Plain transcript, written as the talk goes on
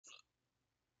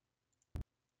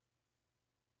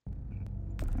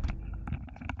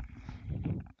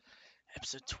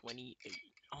Episode 28.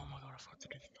 Oh my god, I forgot to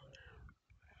get it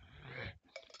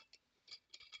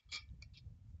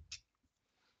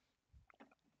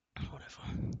done. Whatever.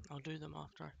 I'll do them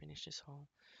after I finish this whole.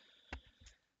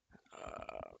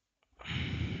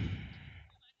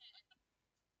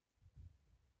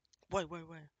 Wait.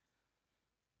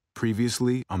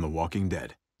 Previously on The Walking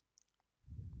Dead.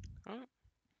 Oh,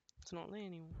 it's not there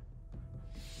anymore.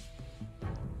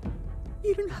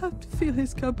 You don't have to fill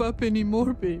his cup up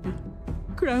anymore, baby.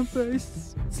 Grandpa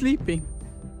is sleeping.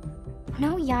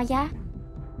 No, Yaya.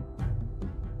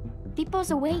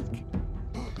 Pipo's awake.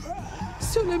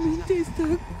 Solamente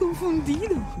está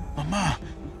confundido. Mamá!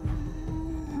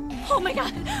 Oh my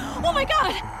god! Oh my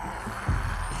god!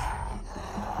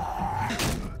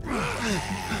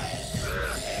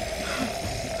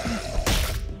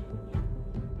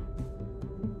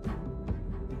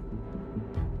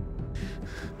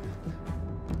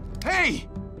 Hey!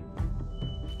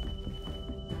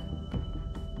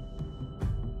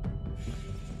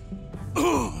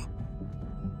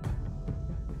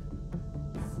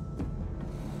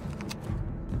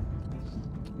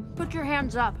 Put your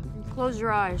hands up and close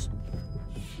your eyes.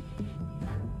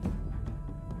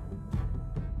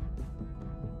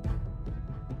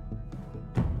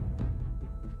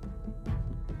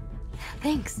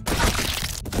 Thanks.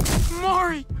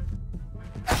 Mari!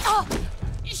 Oh,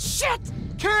 shit!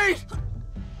 Kate!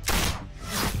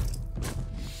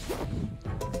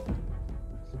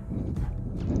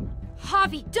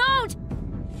 Javi, don't!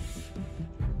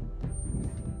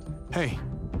 Hey.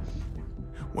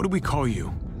 What do we call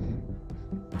you?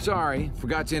 Sorry,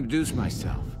 forgot to introduce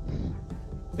myself.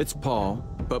 It's Paul,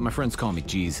 but my friends call me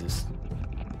Jesus.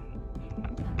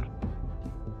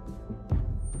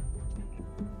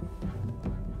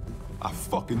 I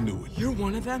fucking knew it. You're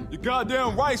one of them? You're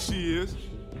goddamn right she is.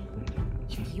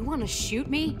 If you want to shoot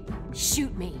me,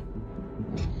 shoot me.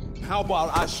 How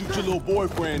about I shoot your little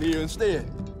boyfriend here instead?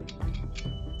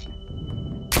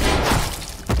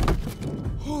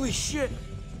 Holy shit!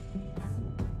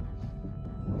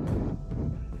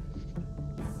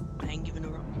 I ain't giving her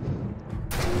up.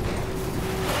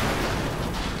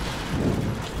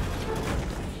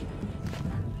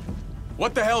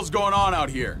 What the hell's going on out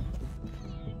here?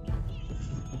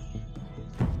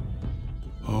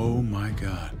 Oh my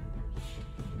god.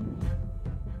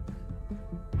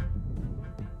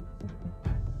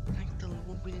 Thank the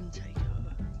Lord we didn't take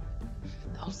her.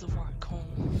 That was the right call.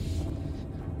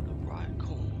 The right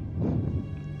call.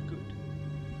 Good.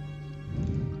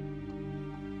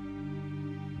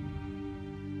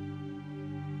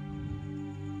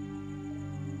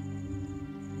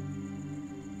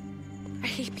 I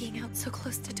hate being out so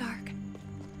close to dark.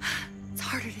 It's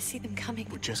harder to see them coming.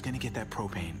 We're just gonna get that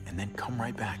propane and then come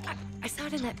right back. I saw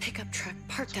it in that pickup truck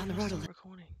parked down the road a little.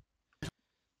 Recording.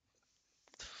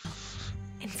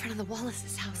 In front of the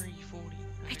Wallace's house. 340.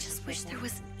 I just wish there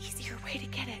was an easier way to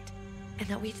get it. And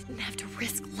that we didn't have to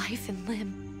risk life and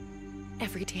limb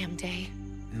every damn day.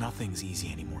 Nothing's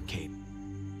easy anymore, Kate.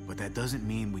 But that doesn't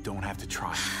mean we don't have to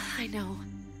try. I know.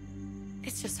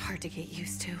 It's just hard to get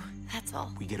used to, that's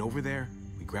all. We get over there,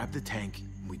 we grab the tank,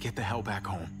 and we get the hell back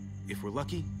home. If we're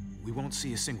lucky, we won't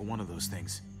see a single one of those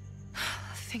things.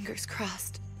 Fingers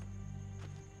crossed.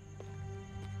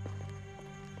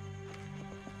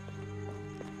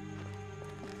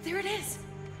 There it is!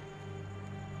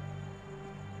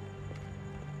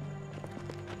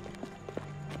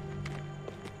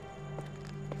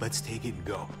 Let's take it and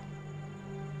go.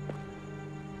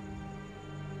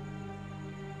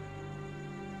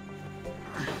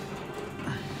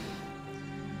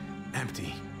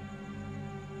 Empty.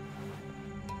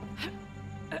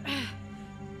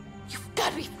 You've got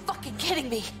to be fucking kidding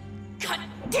me! God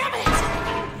damn it!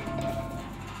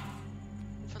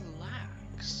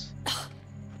 Relax.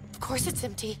 Of course it's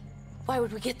empty. Why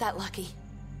would we get that lucky?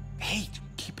 Hey,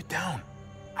 keep it down.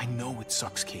 I know it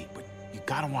sucks, Kate, but you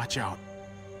gotta watch out.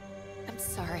 I'm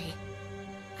sorry.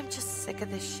 I'm just sick of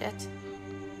this shit.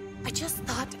 I just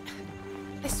thought,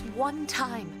 this one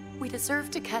time, we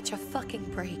deserve to catch a fucking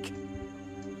break.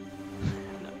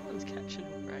 No one's catching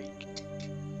a break.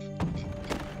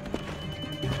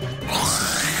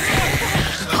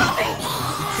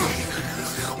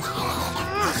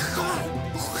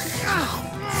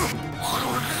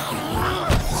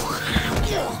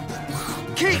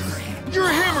 Kate, you're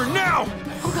a hammer now!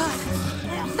 Oh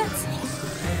god, that's...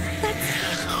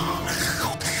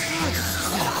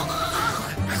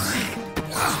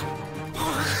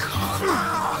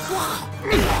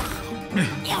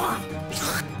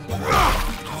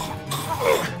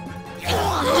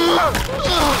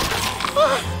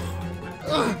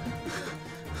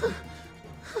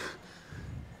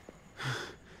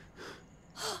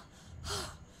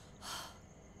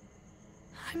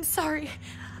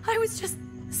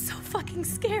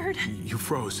 You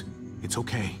froze. It's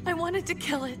okay. I wanted to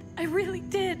kill it. I really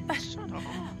did. Shut up.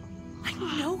 I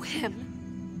know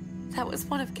him. That was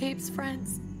one of Gabe's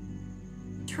friends.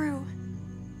 Drew.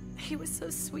 He was so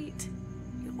sweet.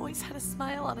 He always had a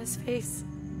smile on his face.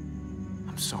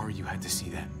 I'm sorry you had to see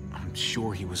that. I'm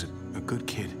sure he was a good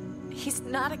kid. He's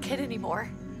not a kid anymore.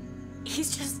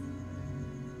 He's just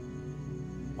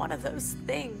one of those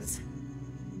things.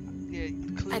 Yeah,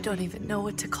 I don't even know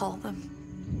what to call them.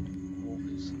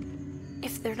 Walkers.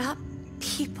 If they're not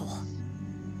people,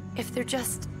 if they're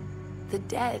just the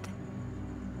dead.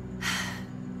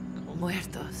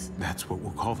 Muertos. That's what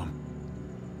we'll call them.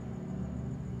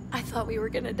 I thought we were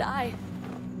gonna die.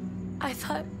 I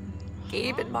thought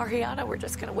Gabe and Mariana were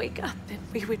just gonna wake up and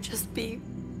we would just be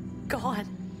gone.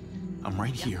 I'm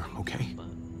right here, okay?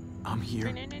 I'm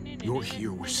here. You're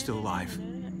here. We're still alive.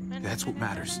 That's what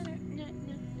matters.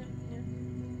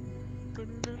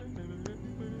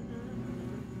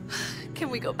 Can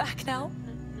we go back now?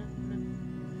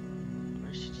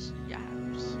 Or she just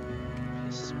yaps.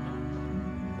 Pisses me off.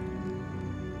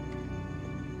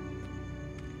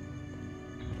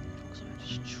 So I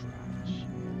just trash.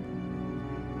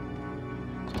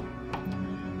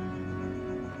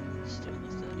 Still the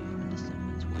 30th of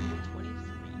December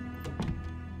 2023.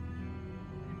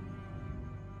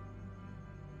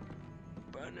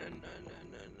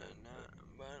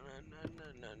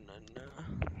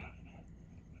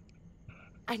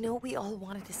 I know we all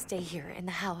wanted to stay here in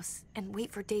the house and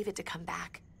wait for David to come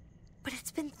back. But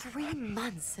it's been 3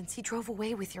 months since he drove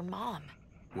away with your mom.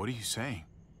 What are you saying?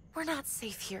 We're not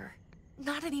safe here.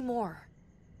 Not anymore.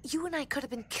 You and I could have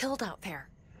been killed out there.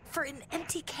 For an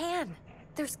empty can.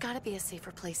 There's gotta be a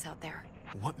safer place out there.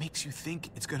 What makes you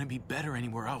think it's gonna be better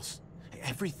anywhere else?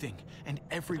 Everything and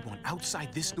everyone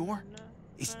outside this door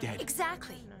is dead.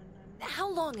 Exactly. How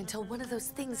long until one of those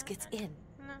things gets in?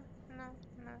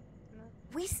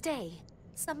 We stay,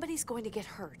 somebody's going to get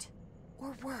hurt.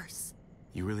 Or worse.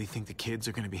 You really think the kids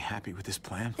are gonna be happy with this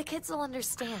plan? The kids will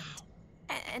understand.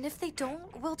 And if they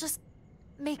don't, we'll just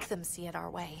make them see it our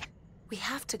way. We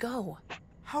have to go.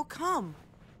 How come?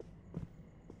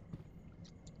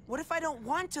 What if I don't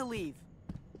want to leave?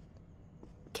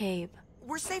 Gabe.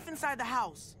 We're safe inside the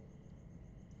house.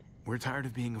 We're tired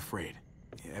of being afraid.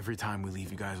 Every time we leave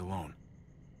you guys alone.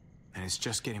 And it's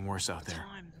just getting worse out there.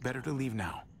 Better to leave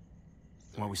now.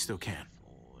 While we still can.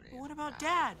 What about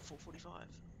Dad? 4:45.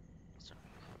 Sorry.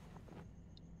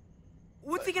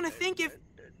 What's he gonna think if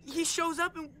he shows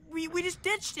up and we just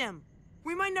ditched him?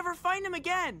 We might never find him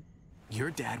again.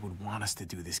 Your dad would want us to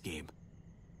do this, Gabe.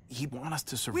 He'd want us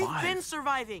to survive. We've been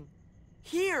surviving.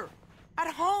 Here.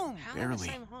 At home. How are they the Barely.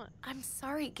 same height? I'm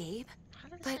sorry, Gabe. How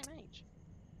are they the But- same age?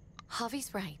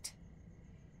 Javi's right.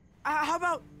 How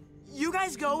about you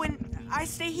guys go and I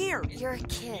stay here? You're a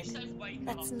kid.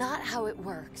 That's not how it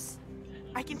works.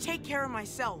 I can take care of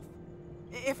myself.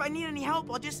 If I need any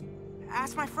help, I'll just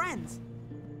ask my friends.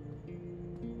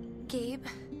 Gabe.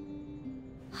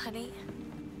 Honey.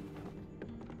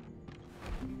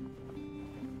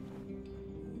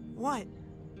 What?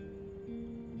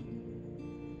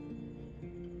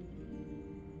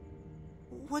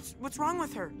 What's wrong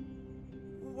with her?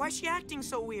 Why's she acting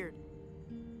so weird?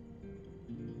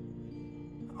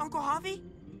 Uncle Javi?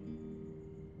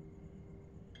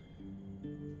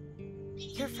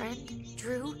 Your friend,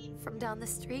 Drew, from down the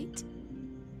street?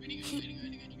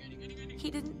 He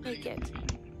didn't make it.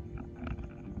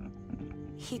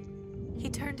 He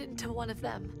turned into one of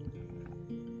them.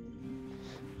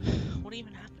 What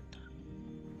even happened?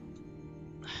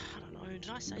 I don't know. Did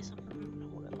I say something?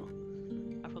 Whatever.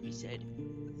 I probably said,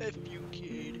 F you,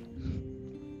 kid.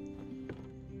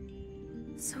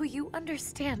 So you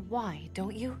understand why,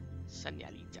 don't you?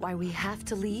 Señorita. Why we have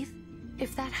to leave?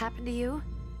 If that happened to you,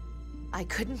 I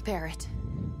couldn't bear it.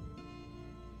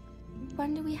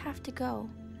 When do we have to go?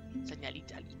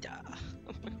 Señorita Lita.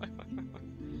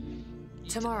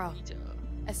 Tomorrow,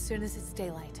 as soon as it's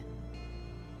daylight.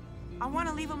 I want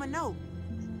to leave him a note.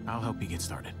 I'll help you get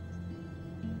started.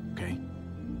 Okay?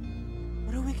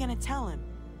 What are we gonna tell him?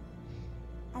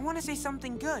 I want to say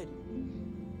something good.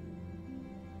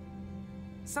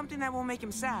 Something that won't make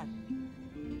him sad.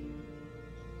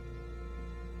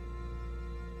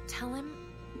 Tell him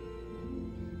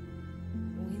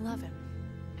we love him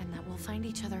and that we'll find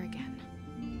each other again.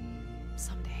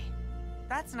 Someday.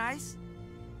 That's nice.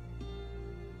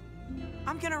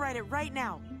 I'm gonna write it right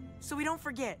now, so we don't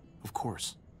forget. Of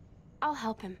course. I'll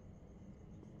help him.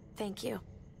 Thank you.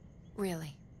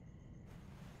 Really.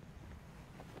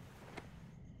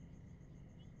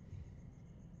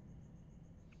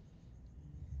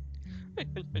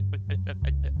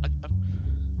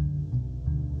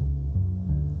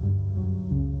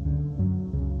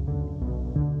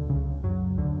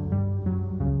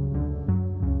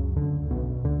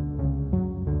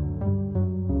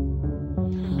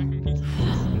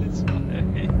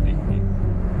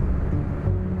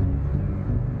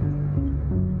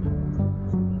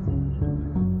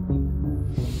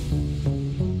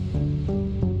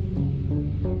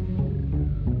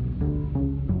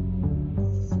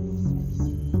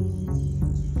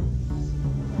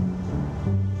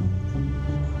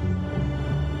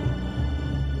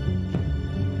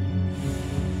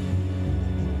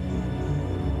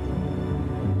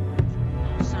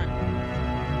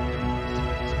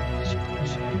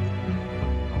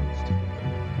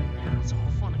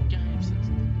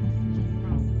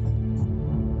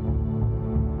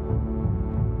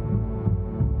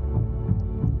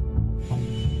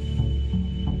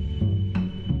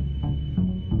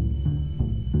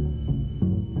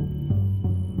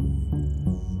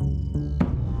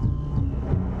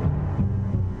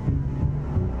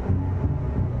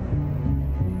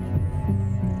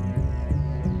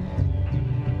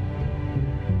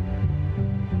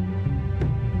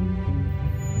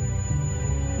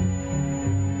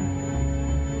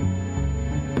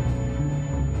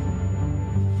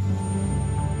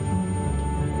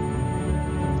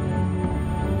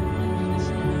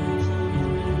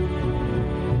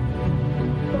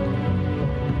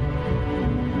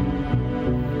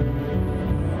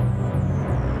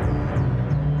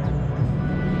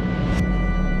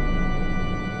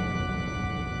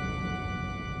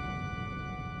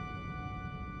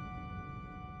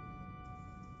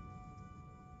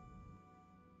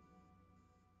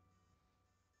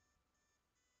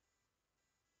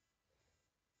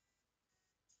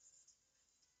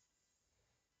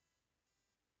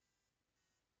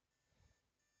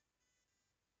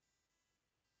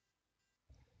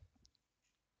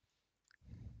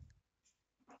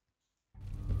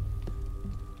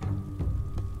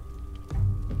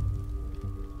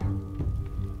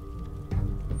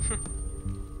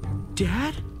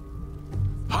 Dad?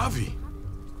 Javi,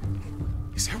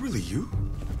 is that really you?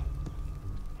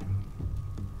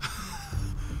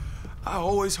 I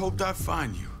always hoped I'd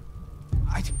find you.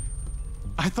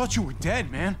 I thought you were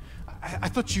dead, man. I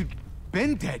thought you'd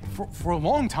been dead for a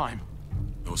long time.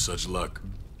 No such luck.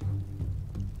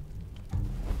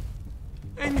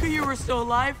 I knew you were still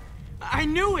alive. I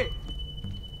knew it.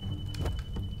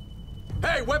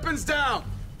 Hey, weapons down!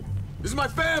 This is my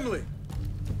family!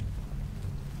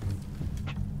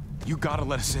 You gotta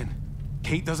let us in.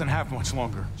 Kate doesn't have much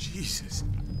longer. Jesus.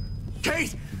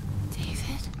 Kate!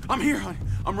 David? I'm here, honey.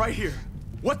 I'm right here.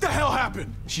 What the hell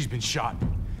happened? She's been shot.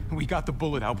 We got the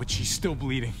bullet out, but she's still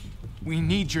bleeding. We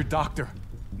need your doctor.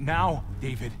 Now,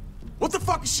 David. What the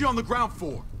fuck is she on the ground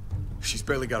for? She's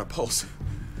barely got a pulse.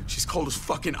 She's cold as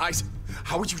fucking ice.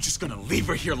 How are you just gonna leave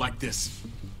her here like this?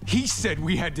 He said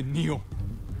we had to kneel.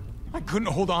 I couldn't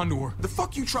hold on to her. The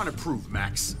fuck you trying to prove,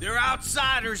 Max? They're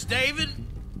outsiders, David.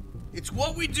 It's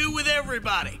what we do with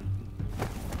everybody.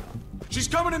 She's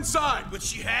coming inside. But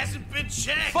she hasn't been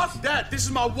checked. Fuck that. This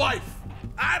is my wife.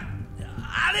 I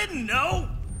didn't know.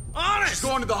 Honest. She's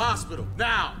going to the hospital.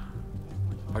 Now.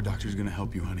 Our doctor's gonna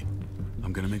help you, honey.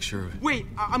 I'm gonna make sure of it. Wait,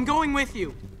 I'm going with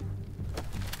you.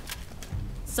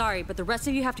 Sorry, but the rest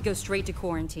of you have to go straight to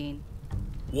quarantine.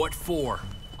 What for?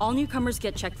 All newcomers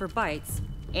get checked for bites,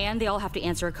 and they all have to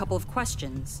answer a couple of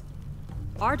questions.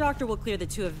 Our doctor will clear the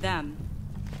two of them,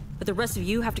 but the rest of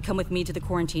you have to come with me to the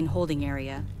quarantine holding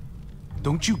area.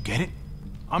 Don't you get it?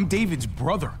 I'm David's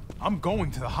brother. I'm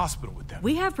going to the hospital with them.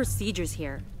 We have procedures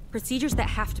here. Procedures that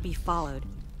have to be followed.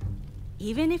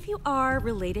 Even if you are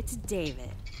related to David.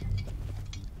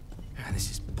 God,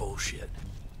 this is bullshit.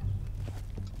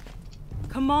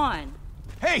 Come on.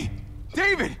 Hey,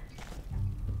 David!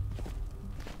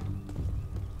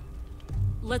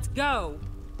 Let's go.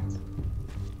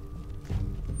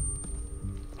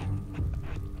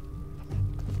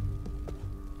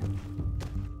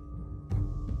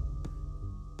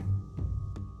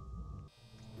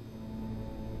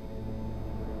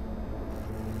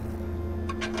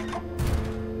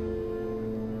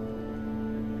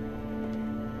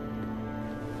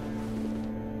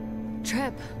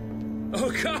 Trip.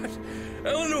 Oh, God!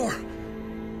 Eleanor!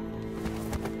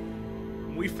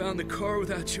 When we found the car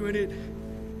without you in it,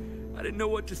 I didn't know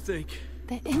what to think.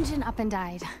 The engine up and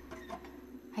died.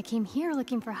 I came here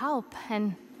looking for help,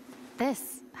 and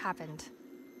this happened.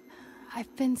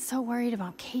 I've been so worried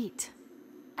about Kate.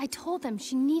 I told them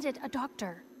she needed a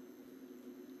doctor.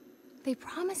 They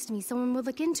promised me someone would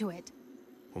look into it.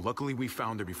 Well, luckily we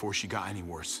found her before she got any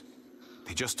worse.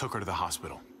 They just took her to the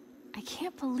hospital. I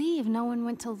can't believe no one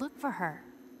went to look for her.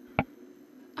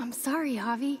 I'm sorry,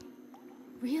 Javi.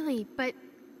 Really, but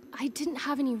I didn't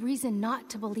have any reason not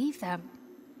to believe them.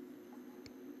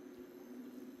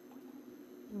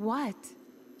 What?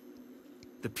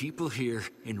 The people here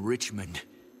in Richmond,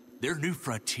 their new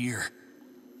frontier.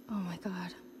 Oh my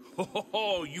God.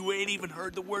 Oh, you ain't even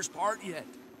heard the worst part yet.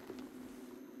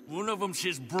 One of them's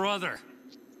his brother.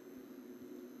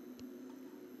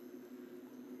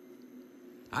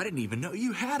 I didn't even know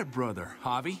you had a brother,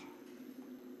 Javi.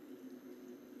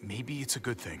 Maybe it's a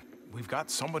good thing. We've got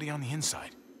somebody on the inside.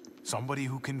 Somebody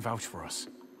who can vouch for us.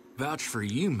 Vouch for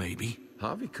you, maybe.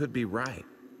 Javi could be right.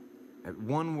 At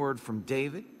one word from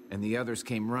David, and the others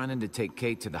came running to take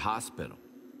Kate to the hospital.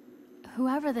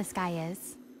 Whoever this guy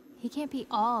is, he can't be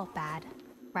all bad,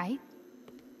 right?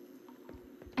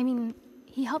 I mean,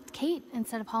 he helped Kate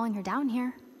instead of hauling her down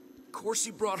here. Of course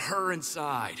he brought her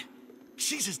inside.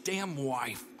 She's his damn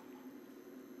wife.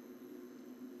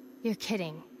 You're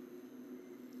kidding.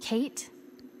 Kate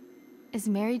is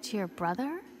married to your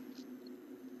brother?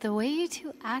 The way you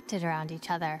two acted around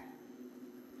each other.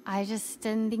 I just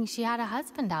didn't think she had a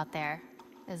husband out there,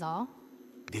 is all.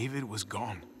 David was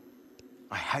gone.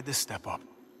 I had to step up.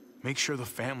 Make sure the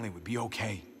family would be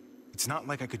okay. It's not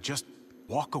like I could just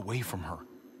walk away from her.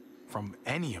 From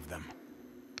any of them.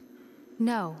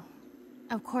 No,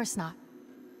 of course not.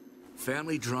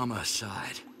 Family drama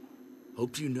aside,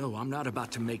 hope you know I'm not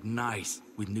about to make nice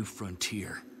with New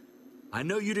Frontier. I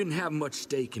know you didn't have much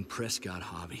stake in Prescott,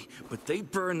 Javi, but they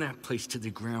burned that place to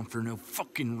the ground for no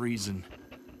fucking reason.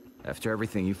 After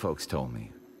everything you folks told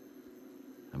me,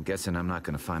 I'm guessing I'm not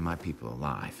gonna find my people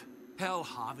alive. Hell,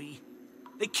 Javi.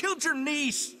 They killed your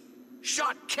niece!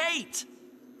 Shot Kate!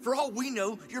 For all we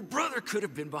know, your brother could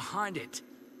have been behind it.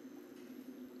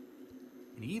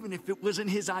 And even if it wasn't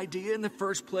his idea in the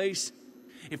first place,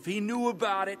 if he knew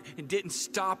about it and didn't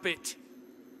stop it...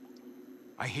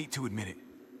 I hate to admit it,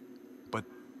 but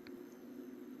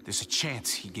there's a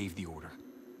chance he gave the order.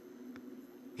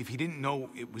 If he didn't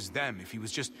know it was them, if he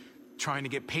was just trying to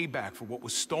get payback for what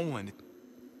was stolen.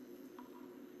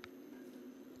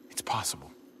 It's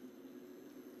possible.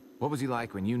 What was he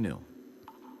like when you knew?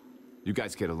 You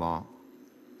guys get along?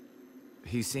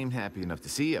 He seemed happy enough to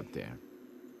see you up there.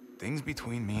 Things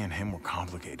between me and him were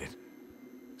complicated.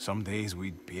 Some days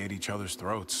we'd be at each other's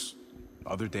throats.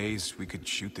 Other days we could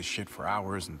shoot the shit for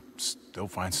hours and still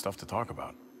find stuff to talk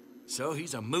about. So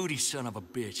he's a moody son of a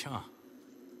bitch, huh?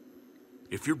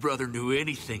 If your brother knew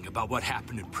anything about what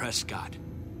happened in Prescott,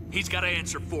 he's got to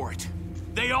answer for it.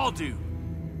 They all do.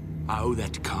 I owe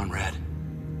that to Conrad.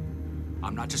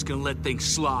 I'm not just gonna let things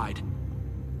slide.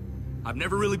 I've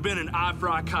never really been an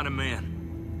eye-for-eye kind of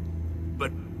man.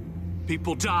 But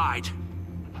people died.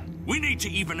 We need to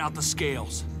even out the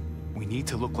scales. We need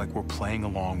to look like we're playing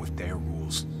along with their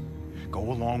rules.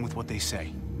 Go along with what they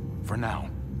say. For now.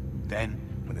 Then,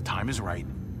 when the time is right,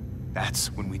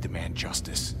 that's when we demand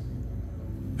justice.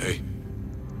 Hey.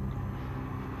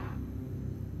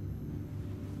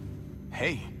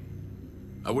 Hey.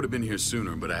 I would have been here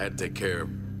sooner, but I had to take care of...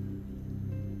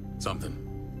 something.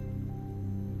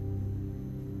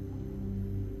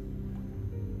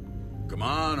 Come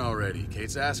on already.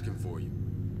 Kate's asking for you.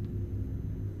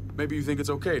 Maybe you think it's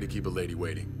okay to keep a lady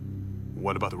waiting.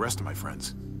 What about the rest of my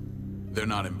friends? They're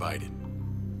not invited.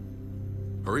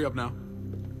 Hurry up now.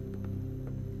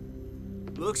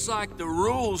 Looks like the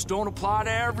rules don't apply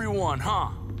to everyone, huh?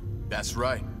 That's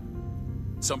right.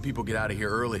 Some people get out of here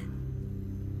early.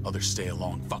 Others stay a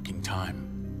long fucking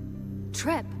time.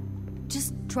 Trip,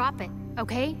 just drop it,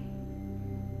 okay?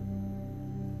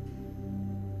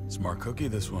 Smart cookie,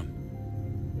 this one.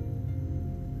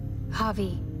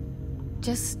 Javi,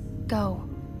 just go.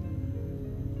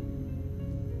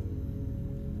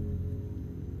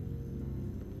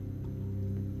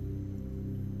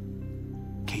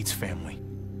 Kate's family.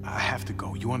 I have to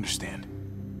go, you understand?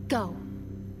 Go.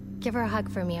 Give her a hug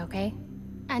for me, okay?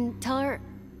 And tell her...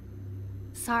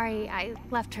 Sorry, I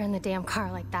left her in the damn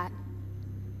car like that.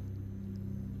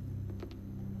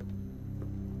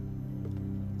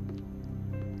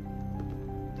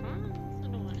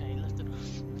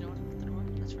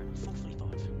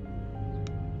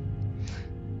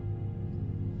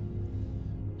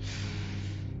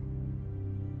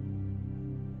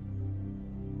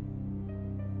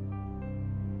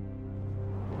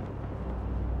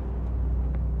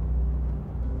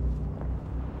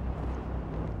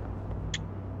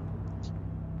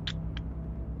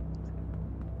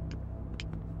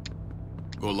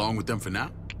 Go along with them for now?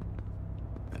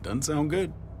 That doesn't sound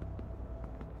good.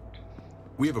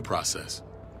 We have a process,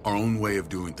 our own way of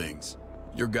doing things.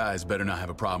 Your guys better not have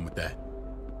a problem with that.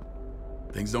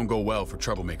 Things don't go well for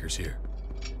troublemakers here.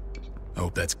 I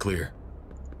hope that's clear.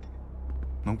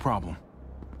 No problem.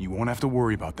 You won't have to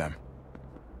worry about them.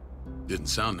 Didn't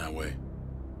sound that way.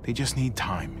 They just need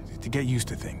time to get used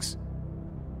to things.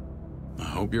 I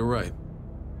hope you're right.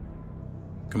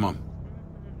 Come on.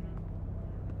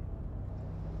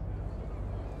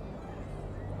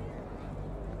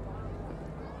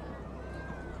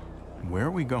 Where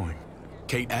are we going?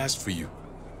 Kate asked for you.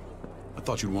 I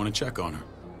thought you'd want to check on her.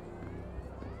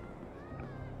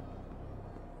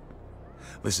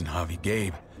 Listen, Javi,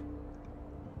 Gabe...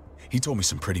 he told me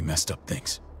some pretty messed up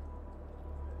things.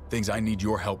 Things I need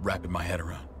your help wrapping my head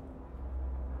around.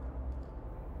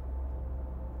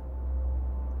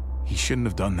 He shouldn't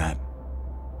have done that.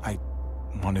 I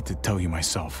wanted to tell you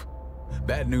myself.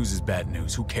 Bad news is bad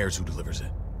news. Who cares who delivers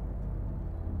it?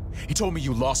 He told me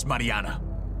you lost Mariana.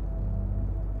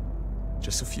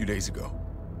 Just a few days ago.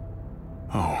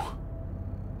 Oh.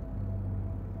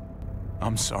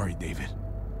 I'm sorry, David.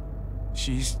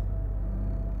 She's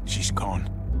gone.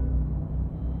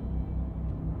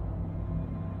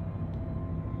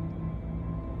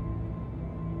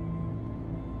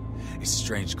 It's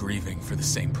strange grieving for the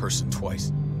same person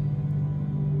twice.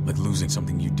 Like losing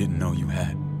something you didn't know you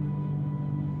had.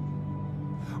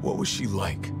 What was she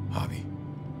like, Javi?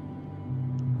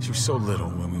 She was so little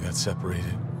when we got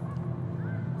separated.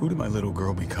 Who did my little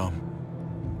girl become?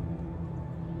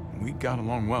 We got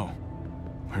along well.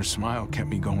 Her smile kept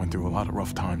me going through a lot of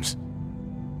rough times.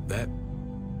 That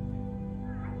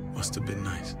must have been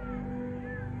nice.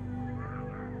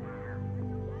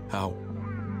 How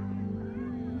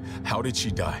did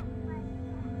she die?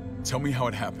 Tell me how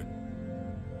it happened.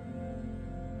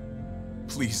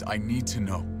 Please, I need to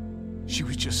know. She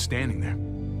was just standing there,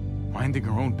 minding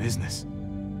her own business.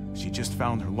 She just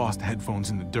found her lost headphones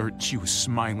in the dirt. She was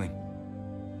smiling.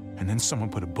 And then someone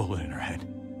put a bullet in her head.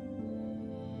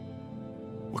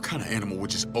 What kind of animal would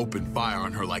just open fire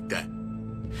on her like that?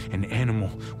 An animal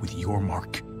with your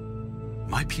mark.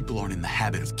 My people aren't in the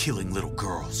habit of killing little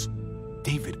girls.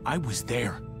 David, I was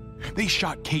there. They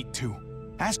shot Kate too.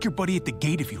 Ask your buddy at the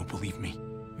gate if you don't believe me.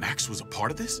 Max was a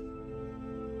part of this?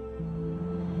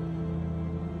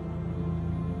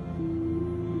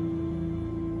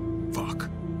 Fuck.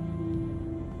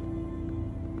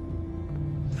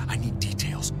 I need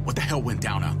details. What the hell went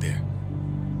down out there?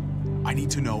 I need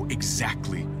to know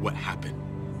exactly what happened.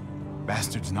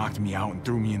 Bastards knocked me out and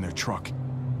threw me in their truck.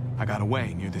 I got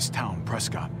away near this town,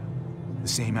 Prescott. The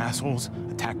same assholes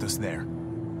attacked us there.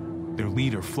 Their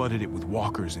leader flooded it with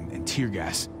walkers and tear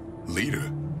gas.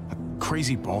 Leader? A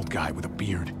crazy bald guy with a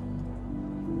beard.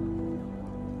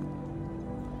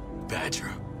 Badger,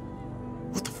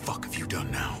 what the fuck have you done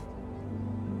now?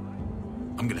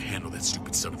 I'm gonna handle that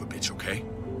stupid son of a bitch, okay?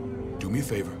 Do me a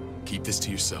favor, keep this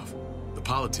to yourself. The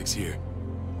politics here,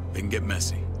 they can get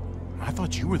messy. I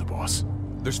thought you were the boss.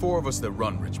 There's 4 of us that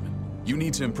run Richmond. You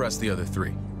need to impress the other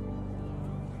 3.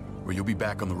 Or you'll be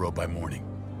back on the road by morning.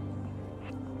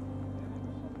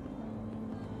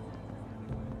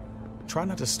 Try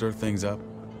not to stir things up.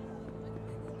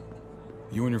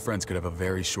 You and your friends could have a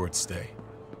very short stay.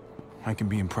 I can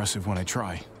be impressive when I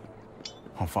try.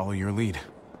 I'll follow your lead.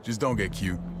 Just don't get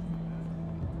cute.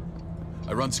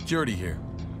 I run security here,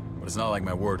 but it's not like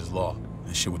my word is law.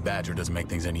 This shit with Badger doesn't make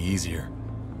things any easier.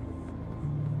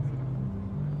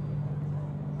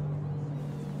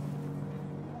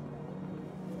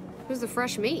 Who's the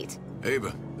fresh meat?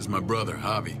 Ava, this is my brother,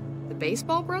 Javi. The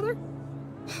baseball brother?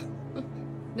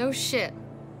 No shit.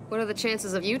 What are the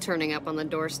chances of you turning up on the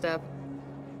doorstep?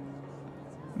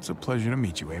 It's a pleasure to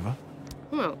meet you, Ava.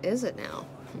 Oh, is it now?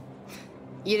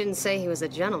 You didn't say he was a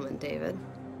gentleman, David.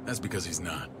 That's because he's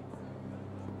not.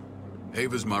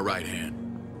 Ava's my right hand.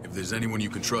 If there's anyone you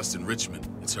can trust in Richmond,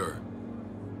 it's her.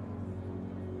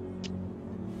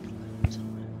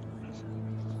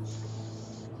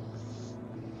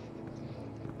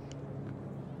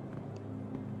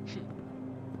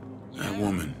 That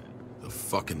woman, the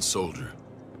fucking soldier.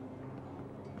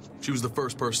 She was the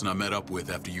first person I met up with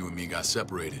after you and me got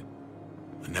separated.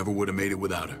 I never would have made it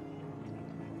without her.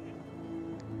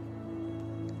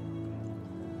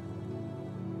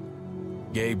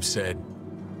 Gabe said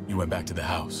you went back to the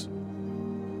house.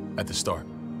 At the start.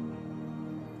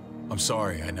 I'm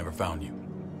sorry I never found you.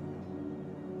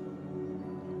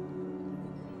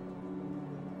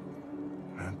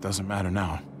 That doesn't matter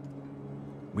now.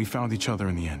 We found each other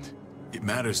in the end. It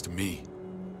matters to me.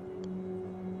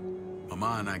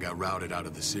 Mama and I got routed out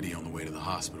of the city on the way to the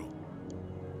hospital.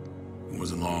 It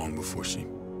wasn't long before she...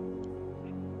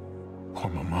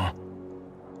 Poor Mama.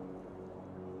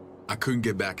 I couldn't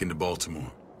get back into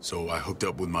Baltimore, so I hooked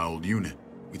up with my old unit.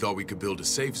 We thought we could build a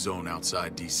safe zone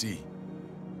outside D.C.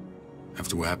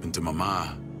 After what happened to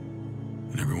Mama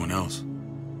and everyone else,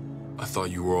 I thought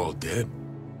you were all dead.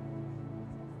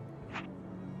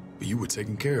 But you were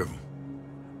taking care of them,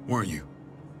 weren't you?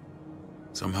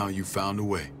 Somehow you found a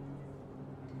way.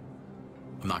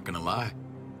 I'm not gonna lie.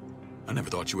 I never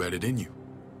thought you had it in you.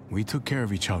 We took care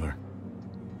of each other.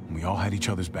 And we all had each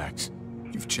other's backs.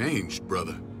 You've changed,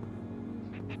 brother.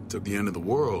 Took the end of the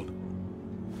world,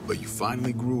 but you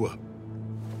finally grew up.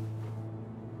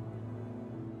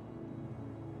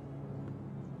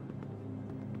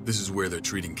 This is where they're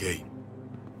treating Kate.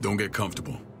 Don't get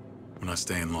comfortable. We're not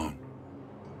staying long.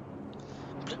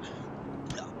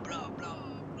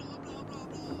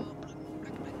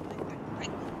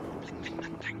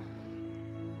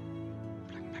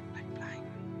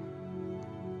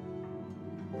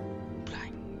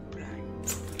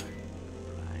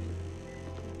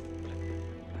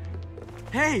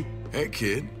 Hey! Hey,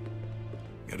 kid.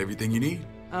 Got everything you need?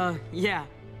 Yeah.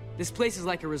 This place is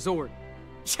like a resort.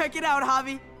 Check it out,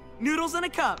 Javi. Noodles in a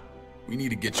cup. We need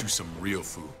to get you some real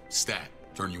food. Stat.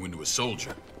 Turn you into a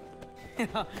soldier.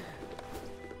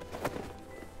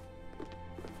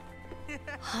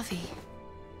 Javi,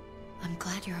 I'm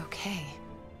glad you're okay.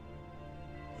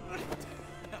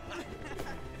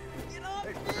 Get off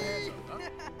me!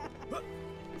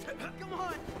 Come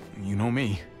on! You know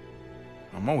me.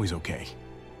 I'm always okay.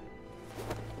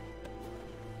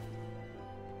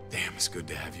 Damn, it's good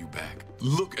to have you back.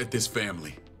 Look at this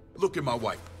family. Look at my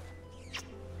wife.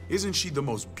 Isn't she the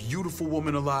most beautiful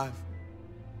woman alive?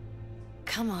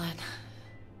 Come on.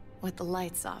 With the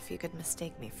lights off, you could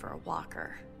mistake me for a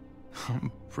walker.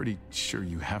 I'm pretty sure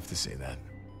you have to say that.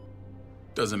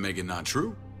 Doesn't make it not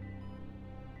true.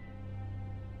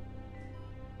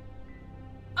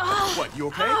 What, you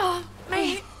okay?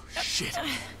 Me. Shit.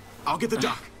 I'll get the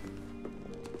doc.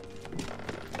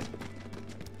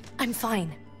 I'm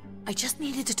fine. I just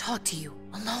needed to talk to you,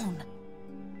 alone.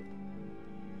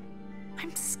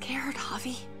 I'm scared,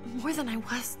 Javi. More than I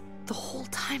was the whole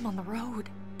time on the road.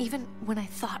 Even when I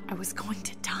thought I was going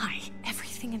to die,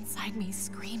 everything inside me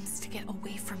screams to get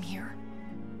away from here.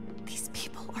 These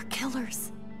people are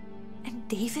killers. And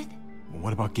David? Well,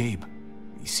 what about Gabe?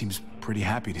 He seems pretty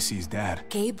happy to see his dad.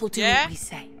 Gabe will do what we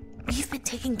say. We've been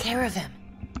taking care of him.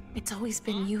 It's always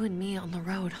been you and me on the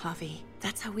road, Javi.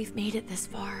 That's how we've made it this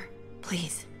far.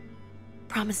 Please,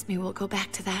 promise me we'll go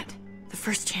back to that the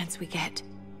first chance we get.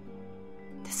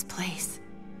 This place,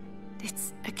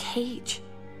 it's a cage.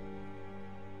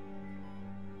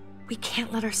 We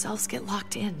can't let ourselves get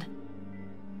locked in.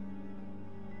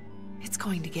 It's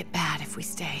going to get bad if we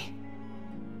stay.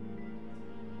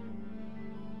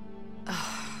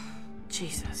 Oh,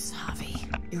 Jesus, Javi.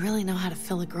 You really know how to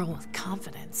fill a girl with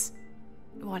confidence.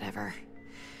 Whatever.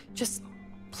 Just,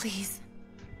 please.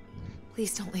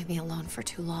 Please don't leave me alone for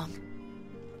too long.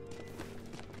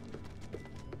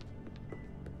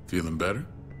 Feeling better?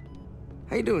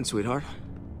 How you doing, sweetheart?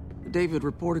 David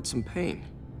reported some pain.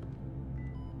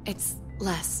 It's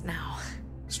less now.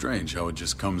 Strange how it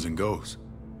just comes and goes.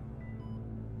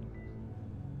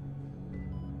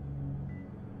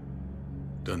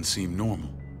 Doesn't seem normal.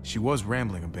 She was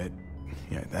rambling a bit.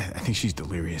 Yeah, I think she's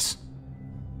delirious.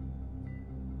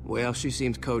 Well, she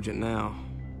seems cogent now.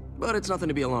 But it's nothing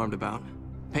to be alarmed about.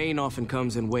 Pain often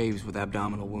comes in waves with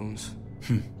abdominal wounds.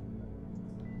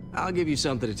 I'll give you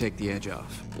something to take the edge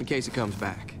off, in case it comes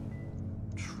back.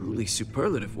 Truly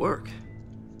superlative work.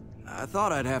 I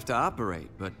thought I'd have to operate,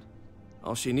 but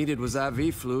all she needed was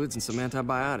IV fluids and some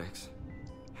antibiotics.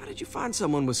 How did you find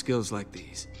someone with skills like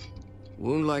these? A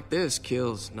wound like this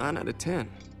kills 9 out of 10.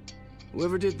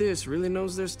 Whoever did this really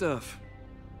knows their stuff.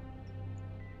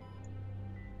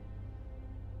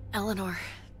 Eleanor,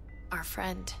 our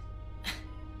friend,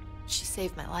 she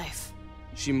saved my life.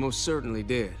 She most certainly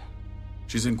did.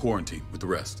 She's in quarantine with the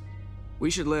rest. We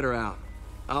should let her out.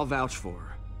 I'll vouch for her.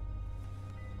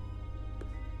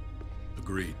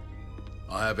 Agreed.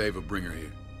 I'll have Ava bring her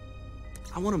here.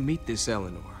 I want to meet this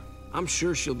Eleanor. I'm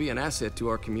sure she'll be an asset to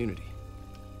our community.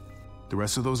 The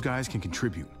rest of those guys can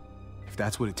contribute, if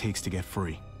that's what it takes to get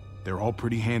free. They're all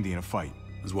pretty handy in a fight.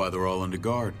 That's why they're all under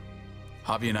guard.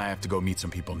 Javi and I have to go meet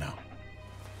some people now.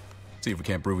 See if we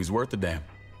can't prove he's worth the damn.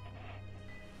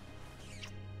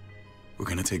 We're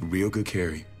gonna take real good care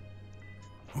of you.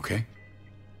 Okay?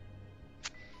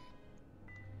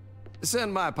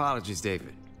 Send my apologies,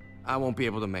 David. I won't be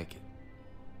able to make it.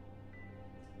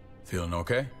 Feeling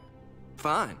okay?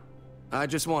 Fine. I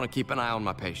just want to keep an eye on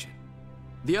my patient.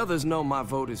 The others know my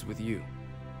vote is with you.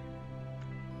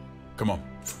 Come on.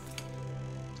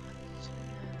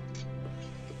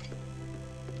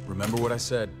 Remember what I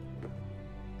said.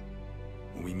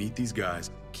 When we meet these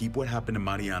guys, keep what happened to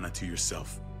Mariana to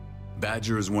yourself.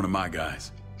 Badger is one of my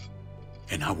guys,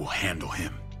 and I will handle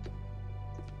him.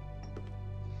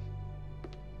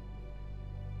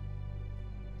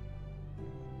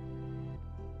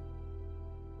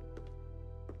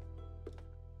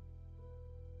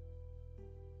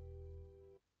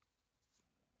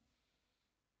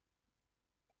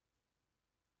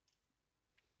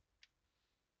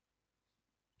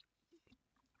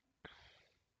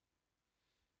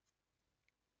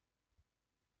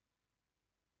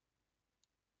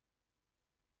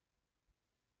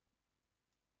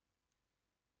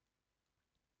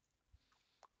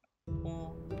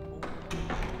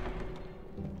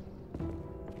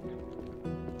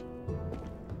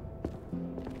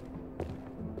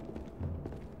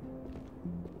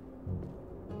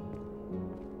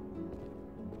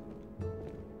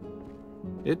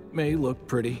 It may look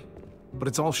pretty, but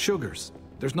it's all sugars.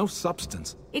 There's no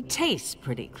substance. It tastes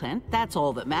pretty, Clint. That's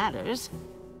all that matters.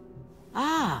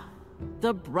 Ah,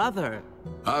 the brother.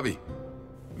 Javi,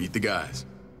 meet the guys.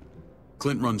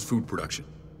 Clint runs food production.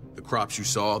 The crops you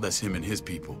saw, that's him and his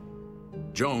people.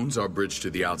 Jones, our bridge to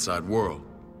the outside world.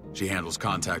 She handles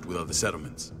contact with other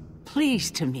settlements.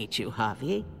 Pleased to meet you,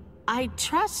 Javi. I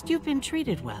trust you've been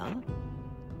treated well.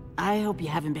 I hope you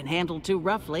haven't been handled too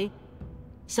roughly.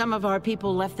 Some of our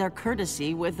people left their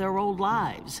courtesy with their old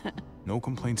lives. No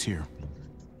complaints here.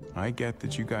 I get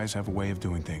that you guys have a way of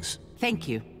doing things. Thank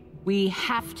you. We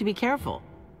have to be careful.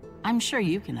 I'm sure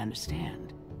you can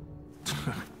understand.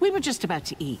 We were just about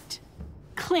to eat.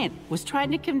 Clint was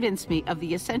trying to convince me of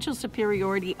the essential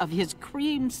superiority of his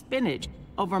creamed spinach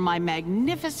over my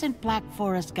magnificent Black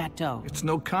Forest gâteau. It's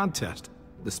no contest.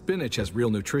 The spinach has real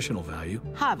nutritional value.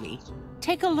 Javi,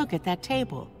 take a look at that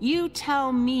table. You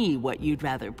tell me what you'd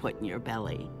rather put in your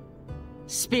belly.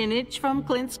 Spinach from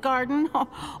Clint's garden,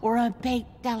 or a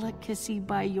baked delicacy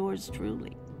by yours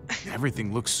truly?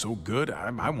 Everything looks so good,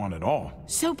 I want it all.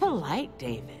 So polite,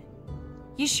 David.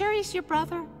 You sure he's your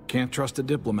brother? Can't trust a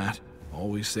diplomat.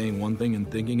 Always saying one thing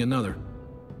and thinking another.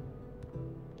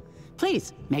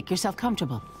 Please, make yourself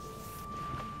comfortable.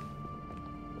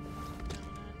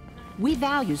 We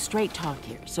value straight talk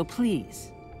here, so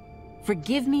please,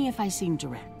 forgive me if I seem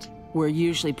direct. We're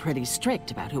usually pretty strict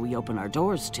about who we open our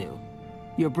doors to.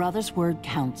 Your brother's word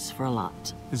counts for a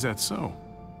lot. Is that so?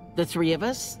 The three of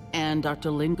us, and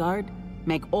Dr. Lingard,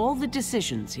 make all the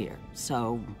decisions here,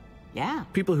 so, yeah.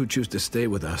 People who choose to stay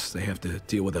with us, they have to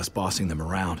deal with us bossing them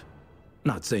around.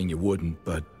 Not saying you wouldn't,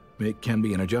 but it can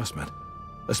be an adjustment.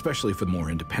 Especially for the more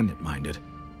independent-minded.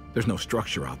 There's no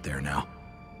structure out there now.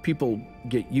 People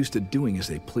get used to doing as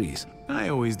they please. I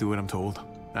always do what I'm told.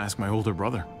 Ask my older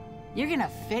brother. You're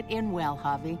gonna fit in well,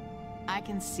 Javi. I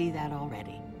can see that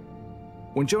already.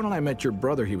 When Joan and I met your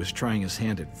brother, he was trying his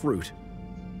hand at fruit.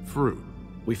 Fruit?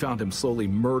 We found him slowly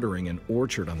murdering an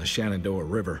orchard on the Shenandoah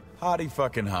River. Howdy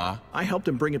fucking ha. I helped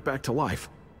him bring it back to life.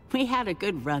 We had a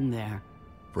good run there.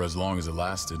 For as long as it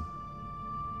lasted.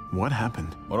 What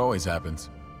happened? What always happens.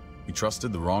 We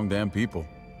trusted the wrong damn people.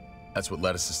 That's what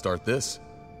led us to start this.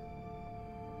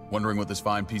 Wondering what this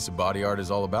fine piece of body art is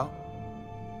all about?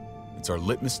 It's our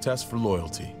litmus test for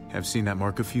loyalty. Have seen that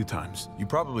mark a few times. You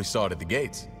probably saw it at the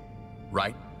gates.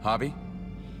 Right, Javi?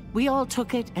 We all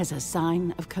took it as a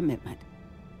sign of commitment.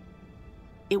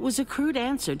 It was a crude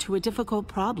answer to a difficult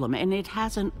problem, and it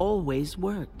hasn't always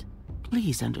worked.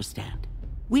 Please understand.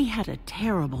 We had a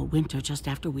terrible winter just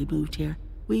after we moved here.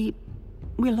 We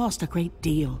lost a great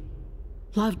deal.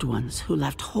 Loved ones who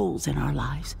left holes in our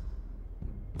lives.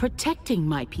 Protecting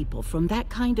my people from that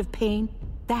kind of pain,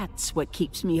 that's what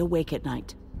keeps me awake at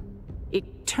night.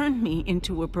 It turned me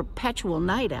into a perpetual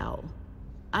night owl.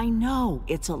 I know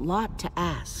it's a lot to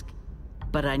ask,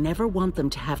 but I never want them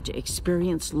to have to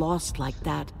experience loss like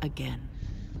that again.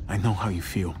 I know how you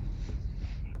feel.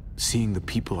 Seeing the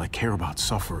people I care about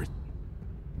suffer,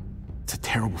 it's a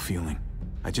terrible feeling.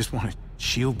 I just want to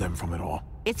shield them from it all.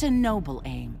 It's a noble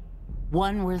aim,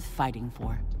 one worth fighting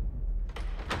for.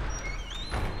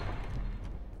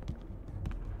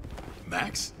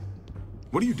 Max?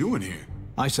 What are you doing here?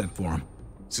 I sent for him.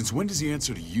 Since when does he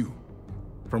answer to you?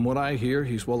 From what I hear,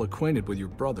 he's well acquainted with your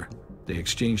brother. They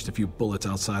exchanged a few bullets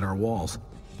outside our walls.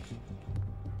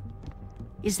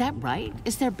 Is that right?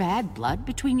 Is there bad blood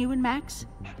between you and Max?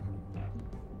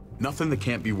 Nothing that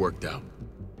can't be worked out.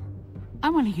 I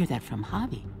want to hear that from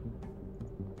Javi.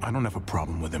 I don't have a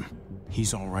problem with him.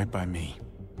 He's all right by me.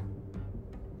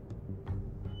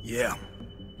 Yeah,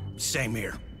 same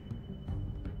here.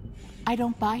 I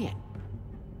don't buy it.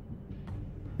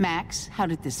 Max, how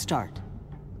did this start?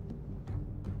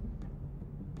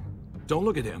 Don't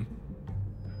look at him.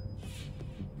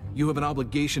 You have an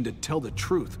obligation to tell the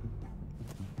truth.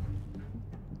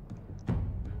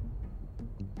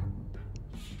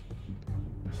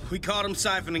 We caught him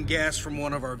siphoning gas from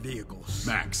one of our vehicles.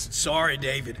 Max. Sorry,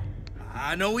 David.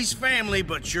 I know he's family,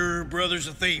 but your brother's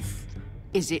a thief.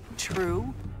 Is it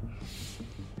true?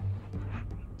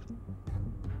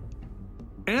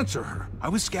 Answer her. I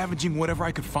was scavenging whatever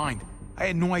I could find. I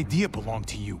had no idea it belonged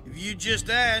to you. If you just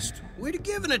asked, we'd have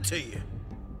given it to you.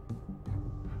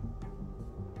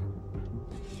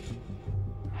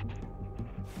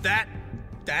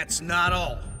 That's not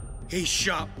all. He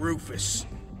shot Rufus.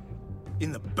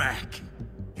 In the back.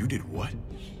 You did what?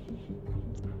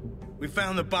 We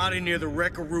found the body near the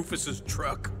wreck of Rufus's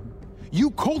truck.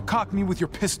 You cold-cocked me with your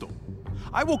pistol.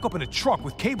 I woke up in a truck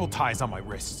with cable ties on my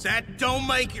wrists. That don't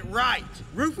make it right.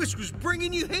 Rufus was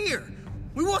bringing you here.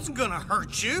 We wasn't gonna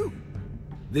hurt you.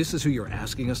 This is who you're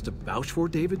asking us to vouch for,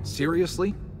 David?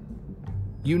 Seriously?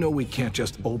 You know we can't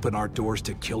just open our doors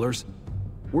to killers.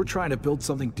 We're trying to build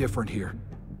something different here.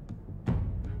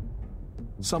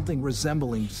 Something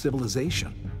resembling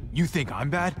civilization. You think I'm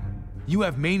bad? You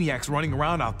have maniacs running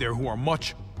around out there who are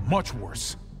much, much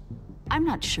worse. I'm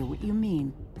not sure what you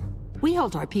mean. We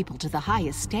hold our people to the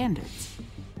highest standards.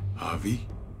 Javi?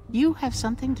 You have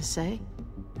something to say?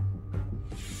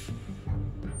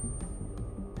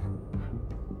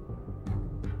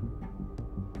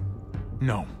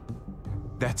 No.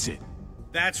 That's it.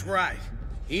 That's right.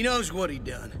 He knows what he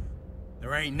done.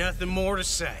 There ain't nothing more to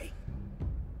say.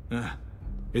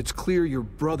 It's clear your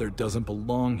brother doesn't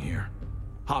belong here.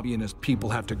 Javi and his people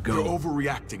have to go. You're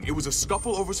overreacting. It was a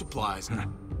scuffle over supplies.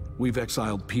 We've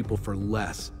exiled people for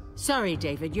less. Sorry,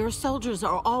 David. Your soldiers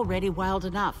are already wild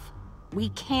enough. We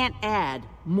can't add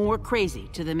more crazy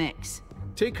to the mix.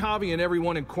 Take Javi and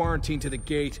everyone in quarantine to the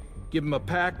gate. Give them a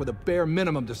pack with a bare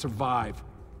minimum to survive.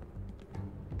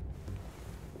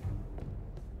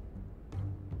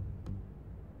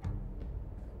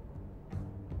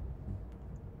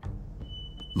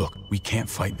 Look, we can't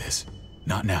fight this.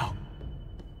 Not now.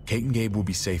 Kate and Gabe will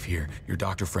be safe here, your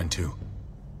doctor friend too.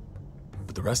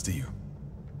 But the rest of you,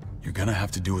 You're gonna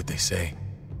have to do what they say.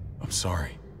 I'm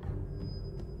sorry.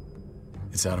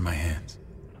 It's out of my hands.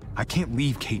 I can't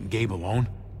leave Kate and Gabe alone.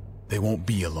 They won't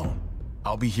be alone.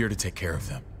 I'll be here to take care of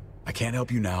them. I can't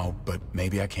help you now, but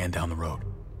maybe I can down the road.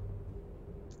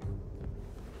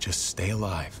 Just stay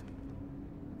alive,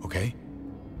 okay?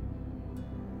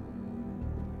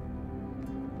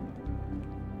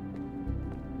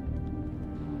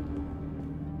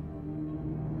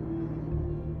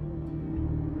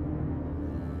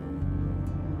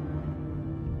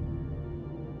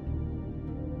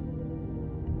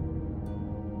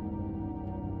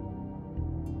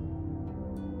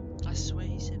 I swear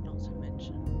he said not to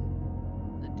mention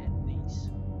the dead niece.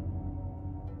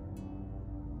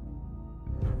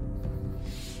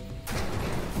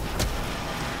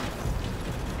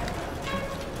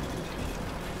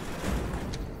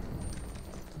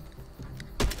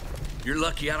 You're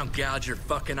lucky I don't gouge your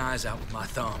fucking eyes out with my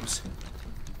thumbs.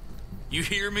 You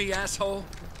hear me, asshole?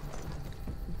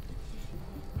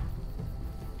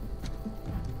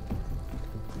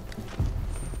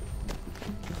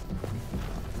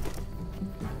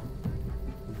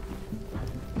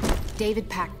 David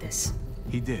packed this.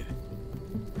 He did.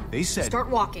 They said... Start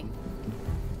walking.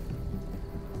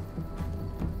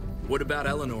 What about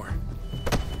Eleanor?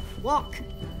 Walk.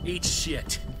 Eat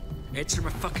shit. Answer my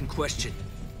fucking question.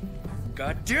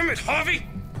 God damn it, Harvey!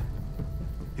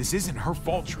 This isn't her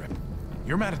fault, Trip.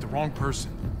 You're mad at the wrong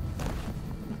person.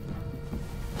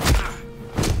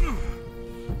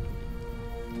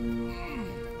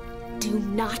 Do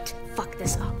not fuck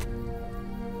this up.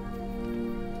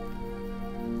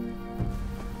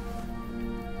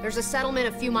 There's a settlement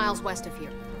a few miles west of here.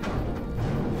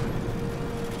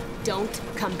 Don't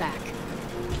come back.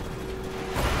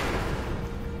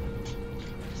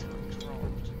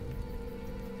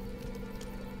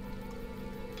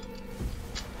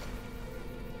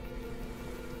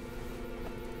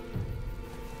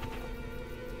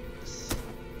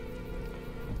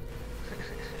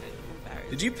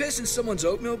 Did you piss in someone's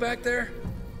oatmeal back there?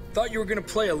 Thought you were gonna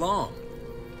play along.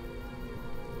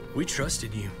 We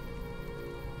trusted you.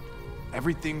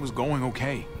 Everything was going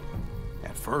okay.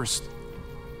 At first.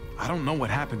 I don't know what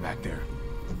happened back there.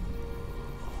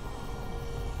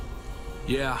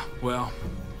 Yeah, well,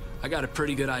 I got a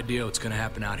pretty good idea what's gonna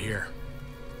happen out here.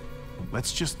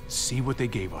 Let's just see what they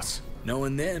gave us.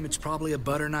 Knowing them, it's probably a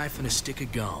butter knife and a stick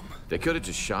of gum. They could have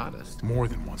just shot us. More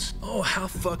than once. Oh, how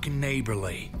fucking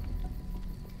neighborly.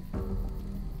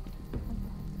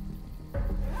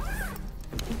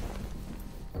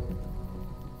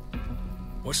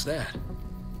 What's that?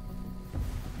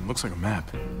 It looks like a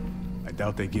map. I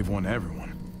doubt they give one to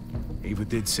everyone. Ava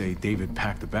did say David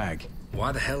packed the bag.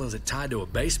 Why the hell is it tied to a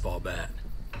baseball bat?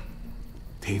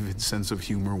 David's sense of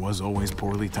humor was always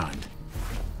poorly timed.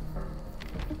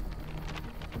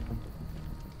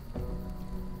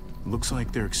 Looks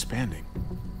like they're expanding.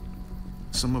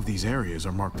 Some of these areas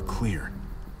are marked clear.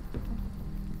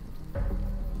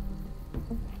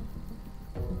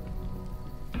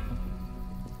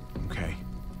 Okay.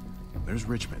 There's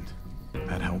Richmond.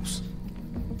 That helps.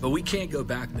 But we can't go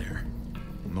back there.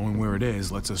 Knowing where it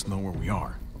is lets us know where we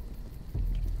are.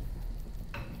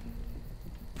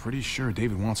 Pretty sure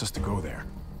David wants us to go there.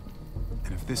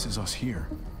 And if this is us here,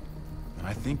 then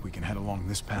I think we can head along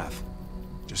this path.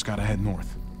 Just gotta head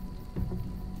north.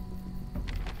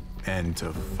 And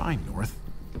to find north,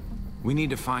 we need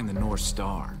to find the North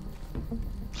Star.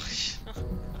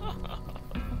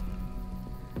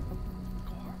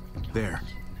 There.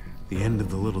 The end of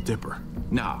the Little Dipper.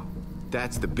 No,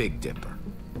 that's the Big Dipper.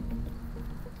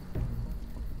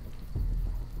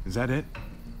 Is that it?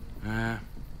 I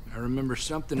remember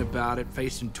something about it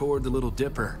facing toward the Little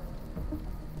Dipper.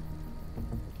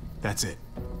 That's it.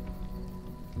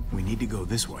 We need to go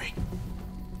this way.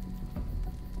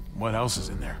 What else is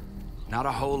in there? Not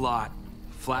a whole lot.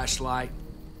 Flashlight,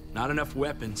 not enough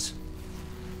weapons.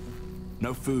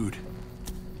 No food.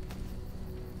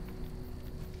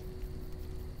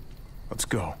 Let's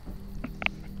go.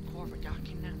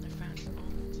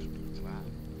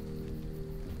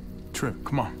 Trip,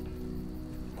 come on.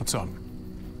 What's up?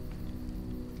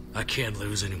 I can't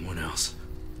lose anyone else.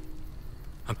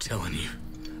 I'm telling you,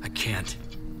 I can't.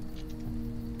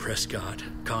 Prescott,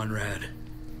 Conrad,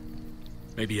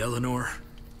 maybe Eleanor.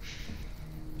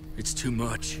 It's too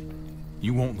much.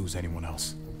 You won't lose anyone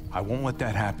else. I won't let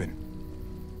that happen.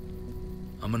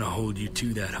 I'm gonna hold you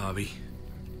to that, Javi.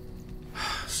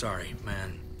 Sorry,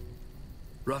 man.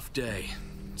 Rough day,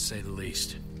 to say the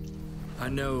least. I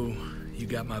know you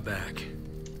got my back,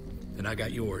 and I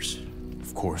got yours.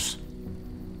 Of course.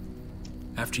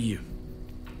 After you.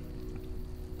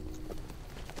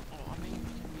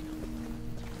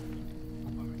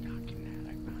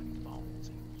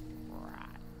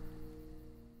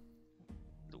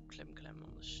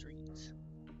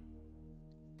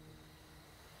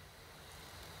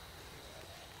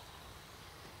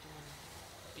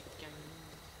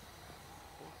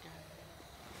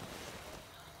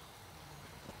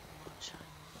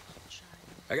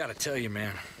 I gotta tell you,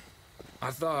 man. I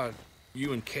thought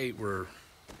you and Kate were,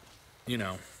 you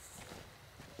know...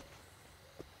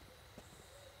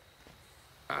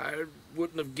 I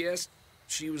wouldn't have guessed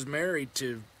she was married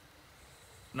to...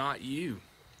 not you.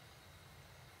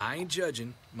 I ain't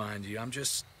judging, mind you. I'm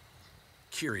just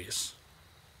curious.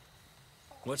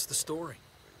 What's the story?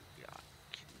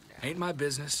 Ain't my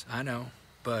business, I know,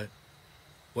 but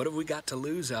what have we got to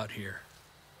lose out here?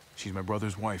 She's my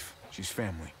brother's wife. She's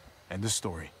family. End of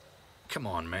story. Come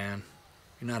on, man.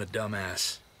 You're not a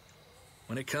dumbass.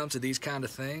 When it comes to these kind of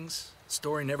things, the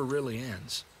story never really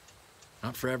ends.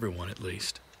 Not for everyone, at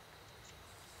least.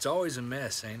 It's always a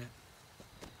mess, ain't it?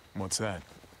 What's that?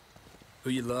 Who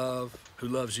you love, who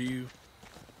loves you,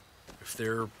 if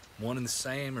they're one and the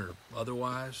same or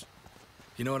otherwise.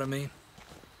 You know what I mean?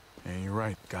 Yeah, you're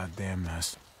right. Goddamn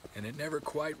mess. And it never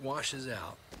quite washes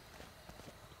out.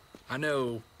 I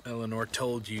know Eleanor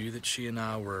told you that she and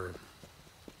I were...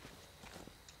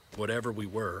 whatever we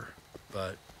were,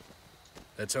 but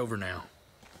that's over now.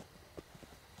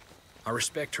 I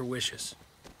respect her wishes.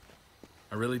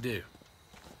 I really do.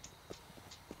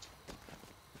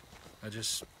 I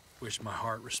just wish my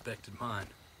heart respected mine.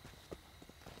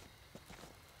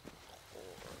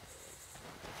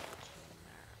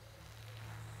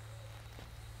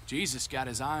 Jesus got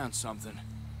his eye on something.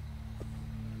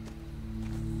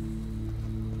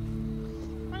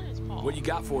 What you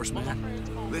got for us,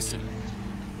 man? Listen.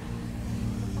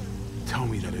 Tell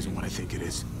me that isn't what I think it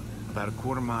is. About a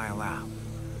quarter mile out.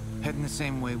 Heading the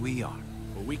same way we are.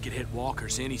 Well, we could hit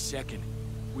walkers any second.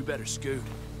 We better scoot.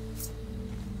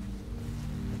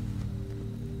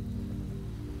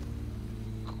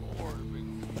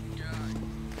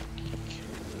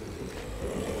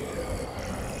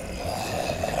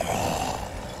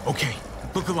 Okay,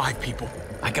 look alive, people.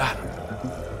 I got him.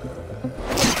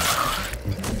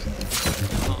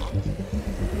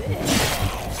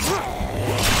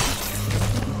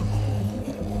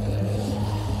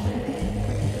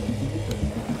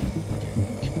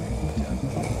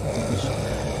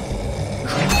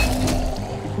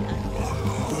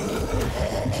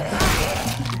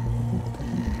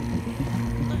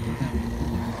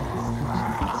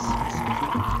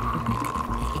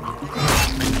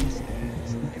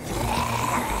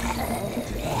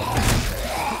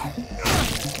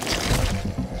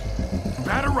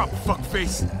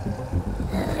 Fuckface.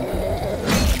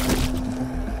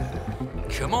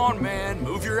 Come on, man.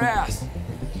 Move your ass.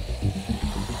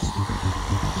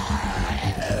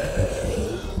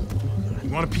 You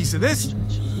want a piece of this?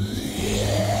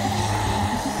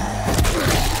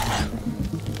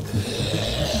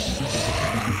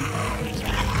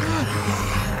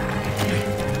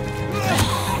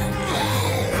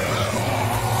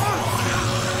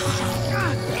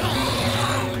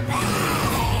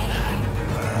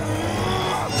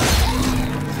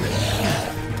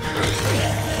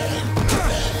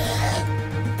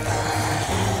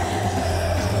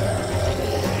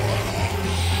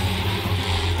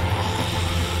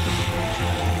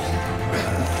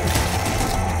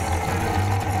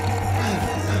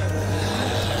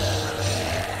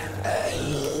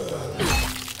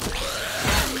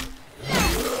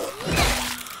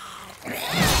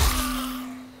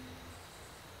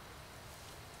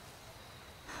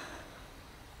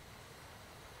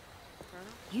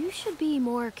 You should be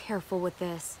more careful with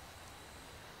this.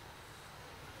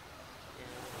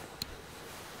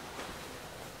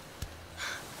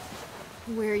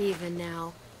 We're even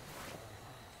now.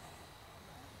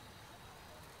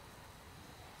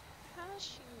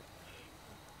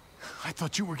 I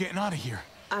thought you were getting out of here.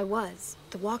 I was.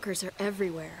 The walkers are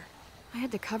everywhere. I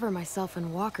had to cover myself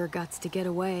in walker guts to get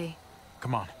away.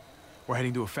 Come on. We're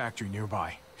heading to a factory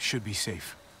nearby. Should be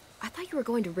safe. I thought you were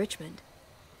going to Richmond.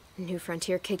 New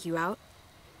Frontier kick you out?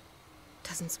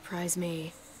 Doesn't surprise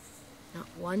me. Not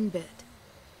one bit.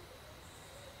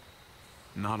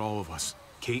 Not all of us.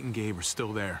 Kate and Gabe are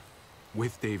still there.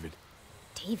 With David.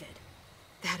 David?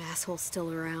 That asshole's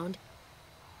still around?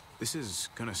 This is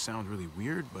gonna sound really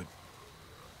weird, but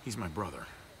he's my brother.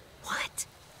 What?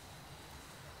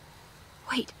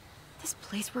 Wait, this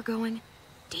place we're going,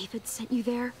 David sent you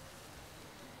there?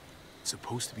 It's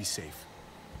supposed to be safe.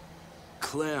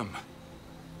 Clem.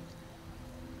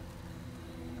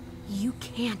 You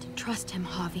can't trust him,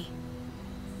 Javi.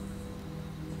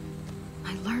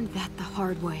 I learned that the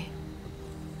hard way.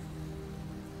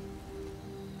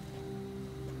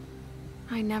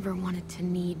 I never wanted to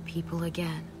need people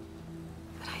again,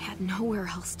 but I had nowhere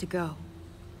else to go.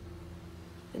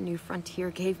 The New Frontier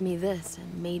gave me this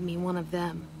and made me one of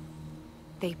them.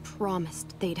 They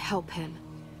promised they'd help him.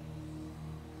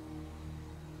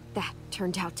 That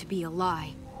turned out to be a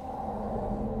lie.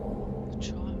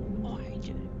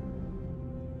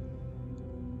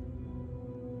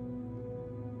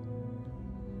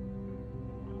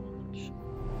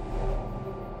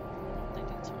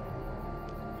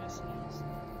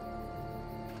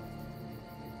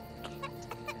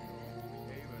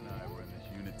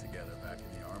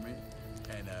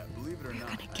 believe it or We're not.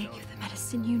 gonna get you the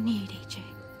medicine you need, AJ.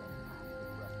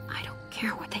 I don't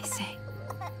care what they say.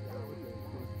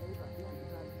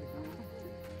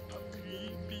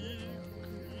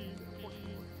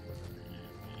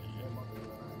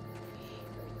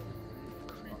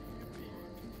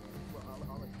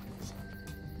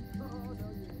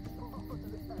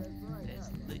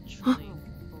 Literally.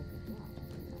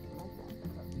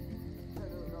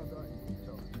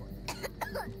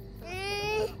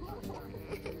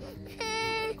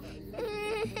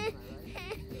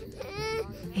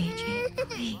 AJ,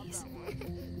 please.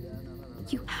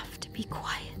 You have to be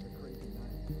quiet.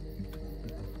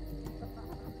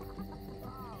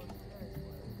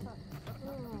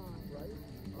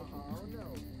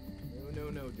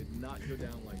 No, did not go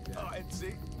down like that. Oh, and see?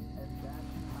 And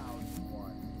that's how you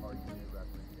won RJ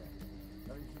reference game.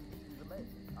 I mean, she's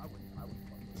amazing. I would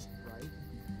right?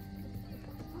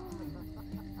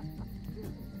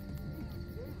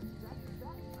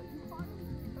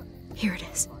 Here it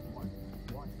is.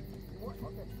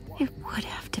 It would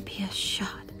have to be a shot.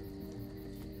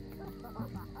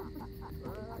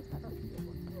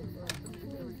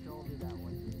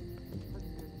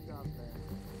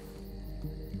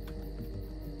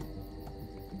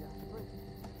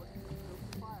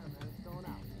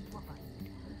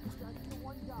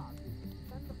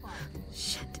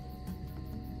 Shit.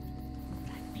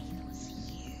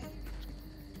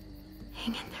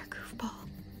 Hang in there, goofball.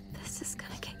 This is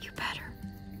gonna get you better.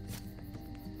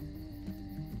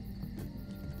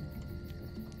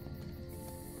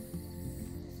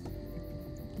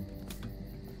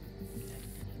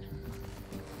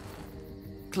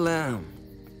 Clem.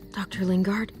 Dr.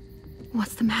 Lingard,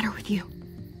 what's the matter with you?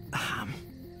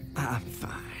 I'm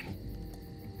fine.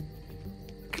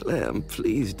 Clem,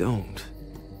 please don't.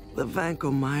 The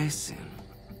vancomycin.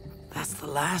 That's the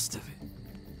last of it.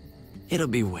 It'll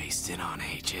be wasted on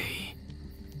AJ.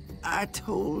 I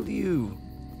told you.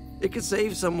 It could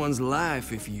save someone's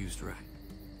life if used right.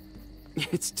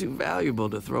 It's too valuable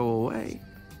to throw away.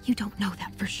 You don't know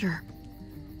that for sure.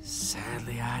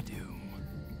 Sadly, I do.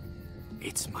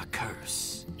 It's my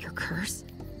curse. Your curse?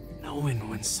 Knowing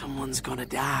when someone's gonna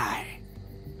die.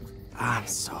 I'm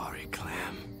sorry,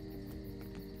 Clem.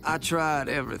 I tried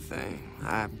everything.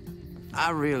 I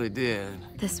really did.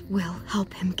 This will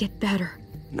help him get better.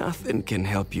 Nothing can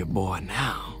help your boy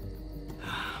now.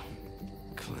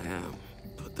 Clem,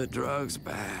 put the drugs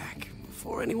back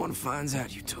before anyone finds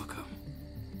out you took them.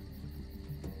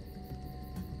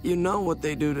 You know what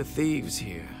they do to thieves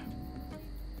here.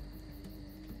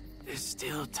 There's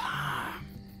still time.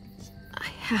 I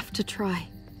have to try.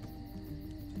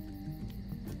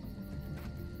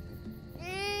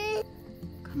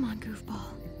 Come on,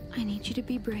 goofball. I need you to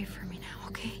be brave for me now,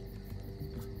 okay?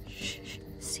 Shh.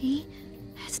 See?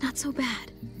 It's not so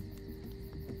bad.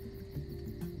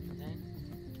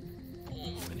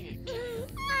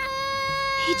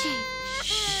 AJ,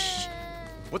 shh.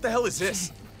 What the hell is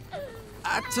this?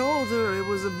 I told her it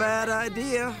was a bad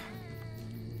idea.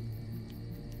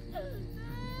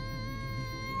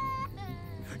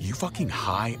 You fucking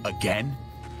high again?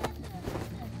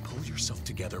 Pull yourself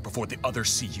together before the others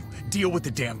see you. Deal with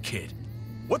the damn kid.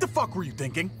 What the fuck were you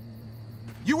thinking?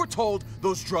 You were told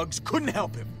those drugs couldn't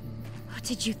help him.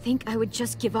 Did you think I would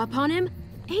just give up on him?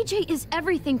 AJ is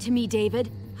everything to me,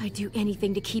 David. I'd do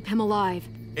anything to keep him alive.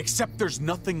 Except there's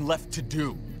nothing left to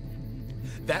do.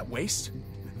 That waste,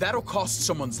 that'll cost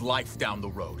someone's life down the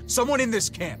road. Someone in this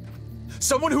camp.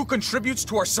 Someone who contributes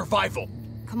to our survival.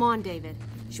 Come on, David.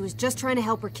 She was just trying to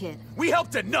help her kid. We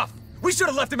helped enough! We should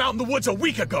have left him out in the woods a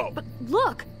week ago! But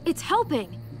look, it's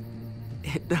helping.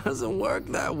 It doesn't work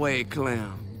that way,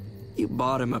 Clem. You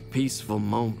bought him a peaceful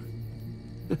moment.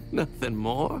 Nothing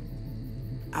more.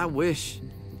 I wish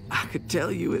I could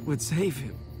tell you it would save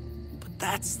him. But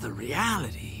that's the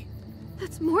reality.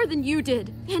 That's more than you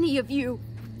did, any of you.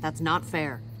 That's not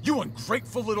fair. You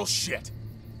ungrateful little shit!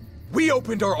 We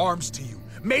opened our arms to you,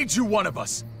 made you one of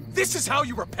us. This is how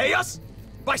you repay us?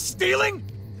 By stealing?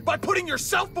 By putting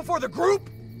yourself before the group?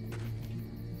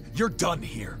 You're done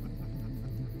here.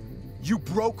 You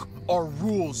broke our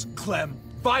rules, Clem.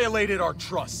 Violated our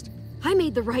trust. I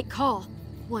made the right call.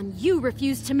 One you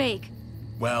refused to make.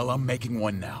 Well, I'm making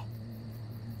one now.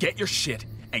 Get your shit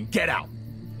and get out.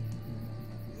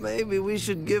 Maybe we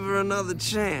should give her another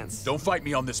chance. Don't fight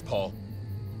me on this, Paul.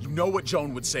 You know what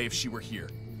Joan would say if she were here.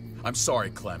 I'm sorry,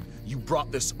 Clem. You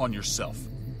brought this on yourself.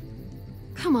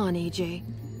 Come on, AJ.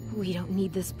 We don't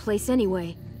need this place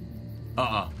anyway.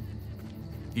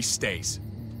 He stays.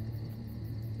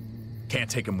 Can't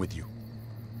take him with you.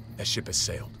 That ship has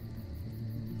sailed.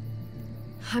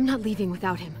 I'm not leaving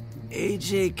without him.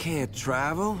 AJ can't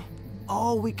travel?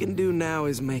 All we can do now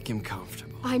is make him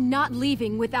comfortable. I'm not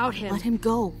leaving without him. Let him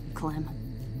go, Clem.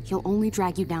 He'll only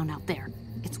drag you down out there.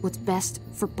 It's what's best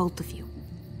for both of you.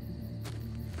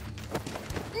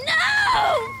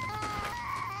 No!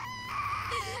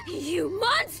 You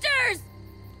monsters!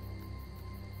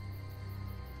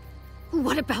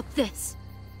 What about this?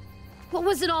 What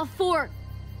was it all for?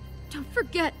 Don't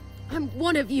forget, I'm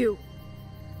one of you.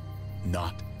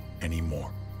 Not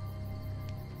anymore.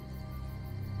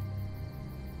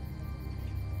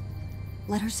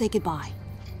 Let her say goodbye.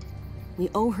 We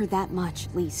owe her that much,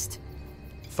 at least.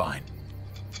 Fine.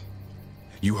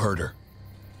 You heard her.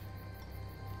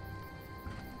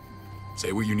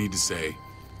 Say what you need to say,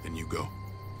 then you go.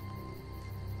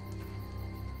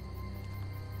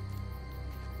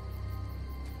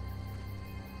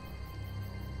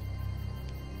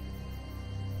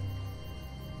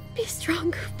 Be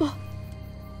strong, Goofball.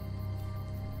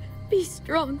 Be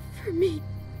strong for me.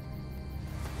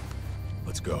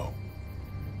 Let's go.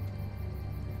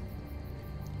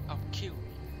 I'll kill you.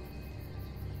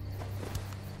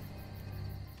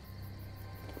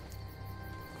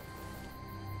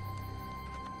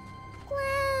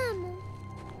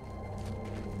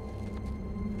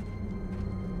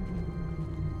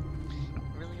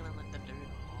 Really gonna let them do it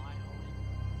high holding?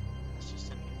 That's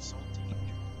just an insult to injury.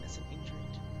 That's an injury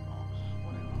to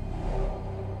whatever.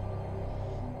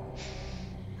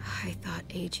 I thought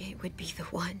AJ would be the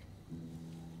one.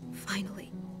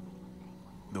 Finally.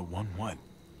 The one what?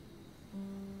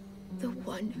 The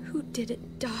one who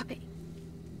didn't die.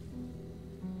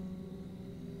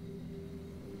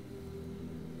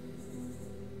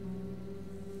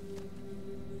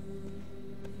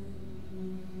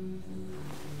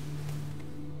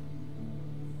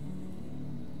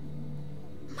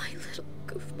 My little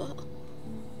goofball.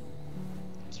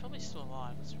 He's probably still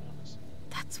alive, let's be honest.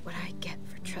 That's what I get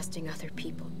for trusting other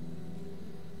people.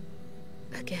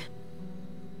 Again.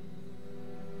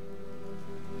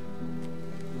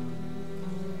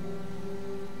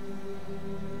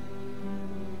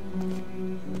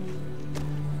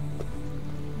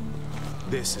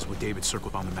 This is what David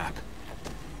circled on the map.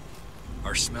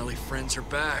 Our smelly friends are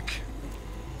back.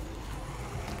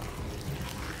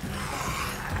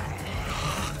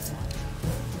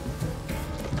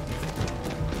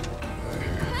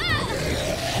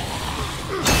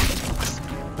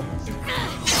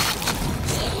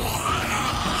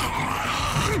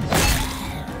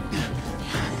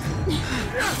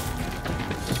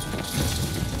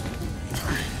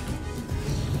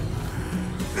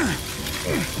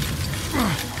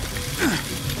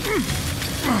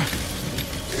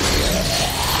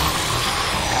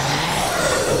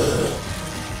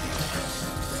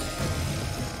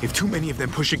 If too many of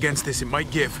them push against this, it might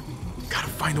give. Gotta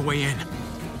find a way in.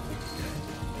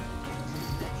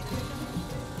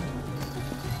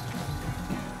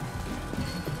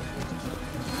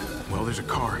 Well, there's a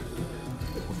car.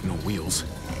 With no wheels.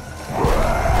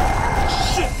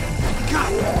 Shit!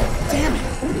 God damn it!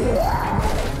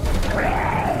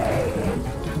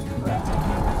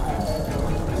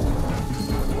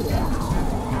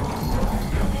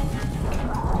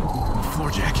 Floor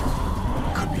jack.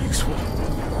 Could be useful.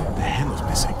 The handle's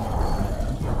missing.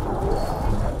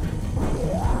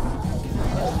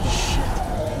 Shit.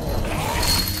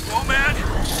 Oh man,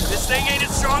 this thing ain't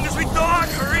as strong as we thought.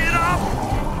 Hurry it up!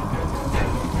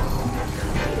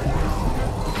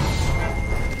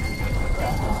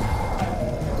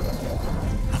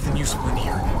 Nothing useful in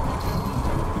here.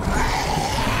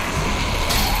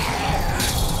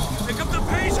 Pick up the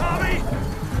pace, Hobby!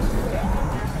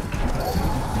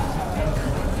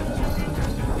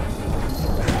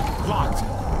 Locked.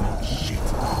 Shit.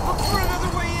 Look for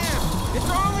another way in. It's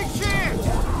our only chance.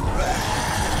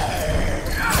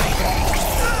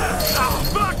 Oh,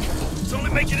 fuck! It's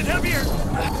only making it heavier.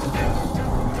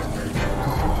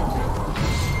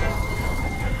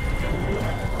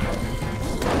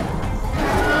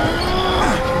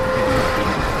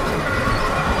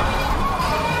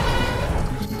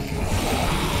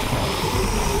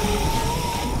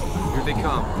 Here they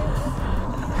come.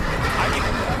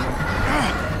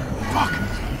 Fuck!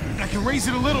 I can raise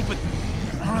it a little, but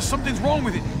I don't know, something's wrong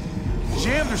with it.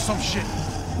 Jammed or some shit.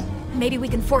 Maybe we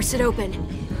can force it open.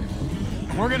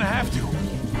 We're gonna have to.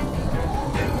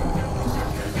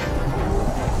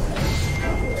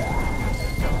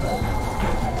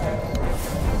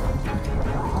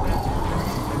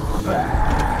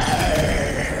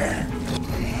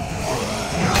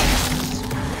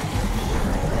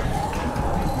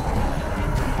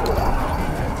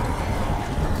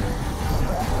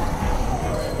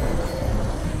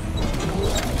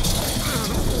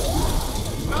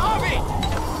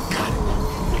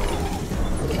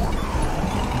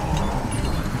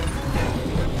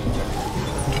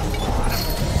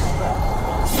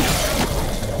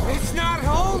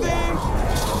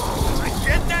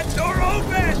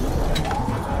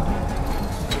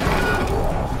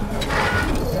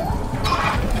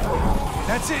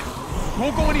 That's it.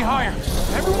 Won't go any higher.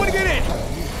 Everyone get in.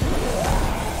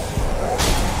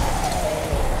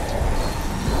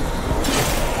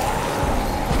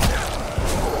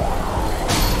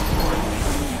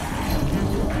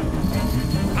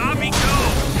 Javi, go!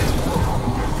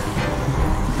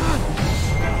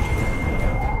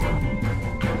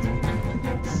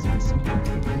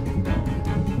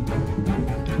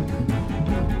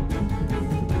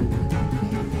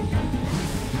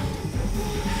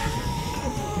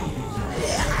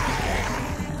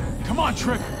 Come on,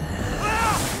 Trick.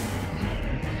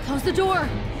 Close the door.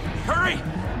 Hurry!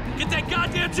 Get that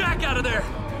goddamn jack out of there!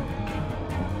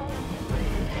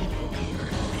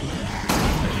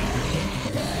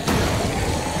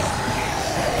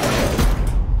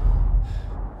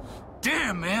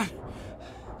 Damn, man!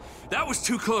 That was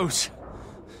too close.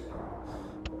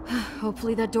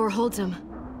 Hopefully that door holds him.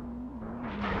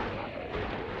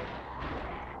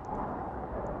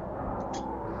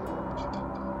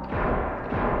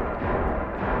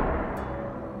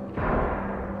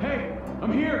 Hey,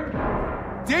 I'm here.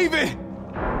 David!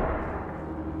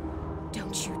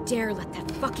 Don't you dare let that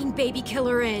fucking baby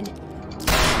killer in.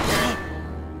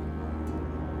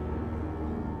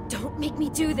 Don't make me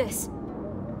do this.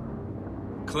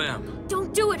 Clem.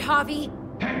 Don't do it, Javi.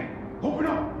 Hey, open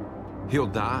up. He'll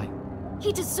die.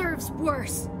 He deserves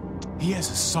worse. He has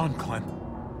a son, Clem.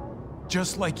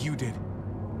 Just like you did.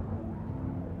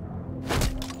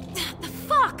 The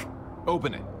fuck?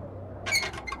 Open it.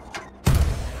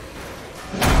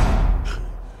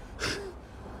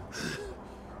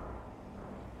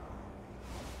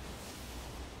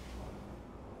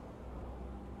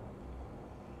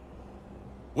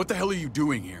 What the hell are you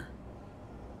doing here?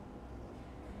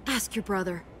 Ask your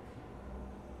brother.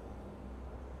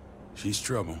 She's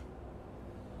trouble.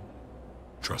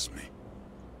 Trust me.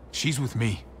 She's with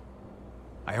me.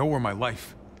 I owe her my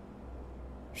life.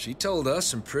 She told us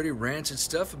some pretty rancid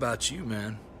stuff about you,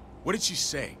 man. What did she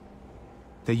say?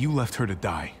 That you left her to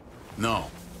die.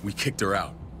 No, we kicked her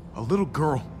out. A little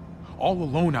girl, all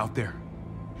alone out there.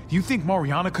 Do you think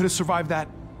Mariana could have survived that?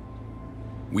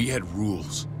 We had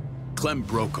rules. Clem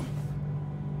broke them.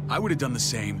 I would have done the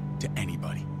same to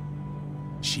anybody.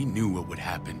 She knew what would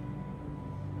happen.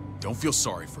 Don't feel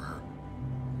sorry for her.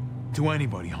 To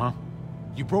anybody, huh?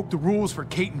 You broke the rules for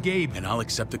Kate and Gabe. And I'll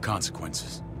accept the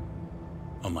consequences.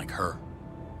 Unlike her.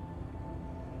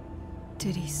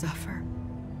 Did he suffer?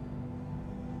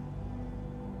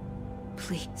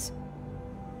 Please.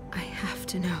 I have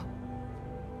to know.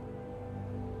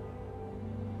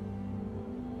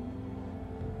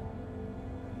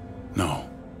 No.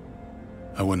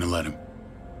 I wouldn't have let him.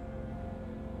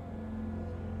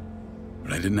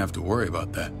 But I didn't have to worry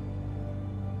about that.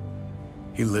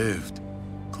 He lived,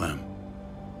 Clem.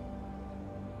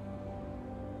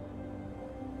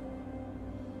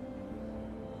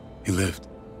 He lived.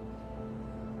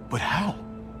 But how?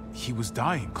 He was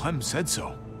dying. Clem said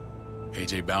so.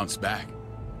 AJ bounced back.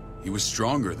 He was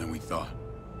stronger than we thought.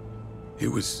 It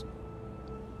was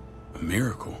a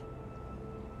miracle.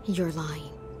 You're lying.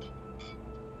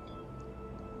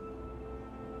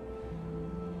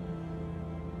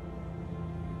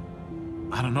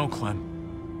 I don't know,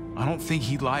 Clem. I don't think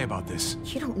he'd lie about this.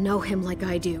 You don't know him like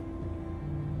I do.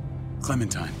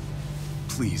 Clementine,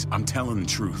 please, I'm telling the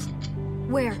truth.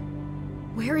 Where?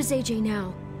 Where is AJ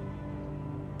now?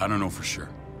 I don't know for sure.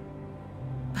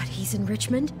 But he's in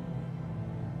Richmond?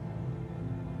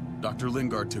 Dr.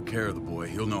 Lingard took care of the boy.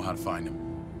 He'll know how to find him.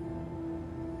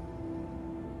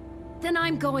 Then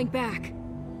I'm going back.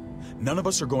 None of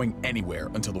us are going anywhere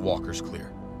until the walker's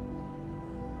clear.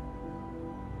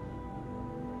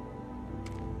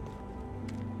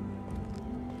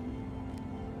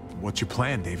 What's your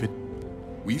plan, David?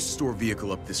 We used to store a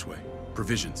vehicle up this way.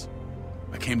 Provisions.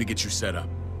 I came to get you set up.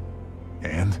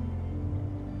 And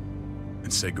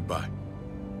say goodbye.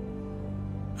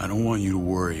 I don't want you to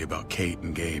worry about Kate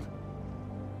and Gabe.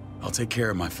 I'll take care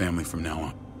of my family from now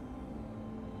on.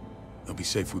 They'll be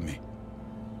safe with me.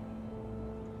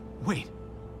 Wait.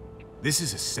 This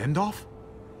is a send-off?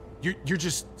 You're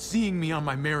just seeing me on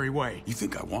my merry way. You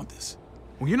think I want this?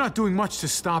 Well, you're not doing much to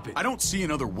stop it. I don't see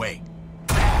another way.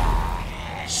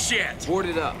 Shit! Board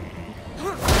it up.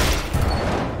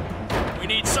 We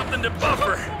need something to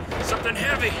buffer. Something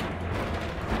heavy.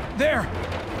 There!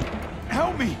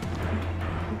 Help me!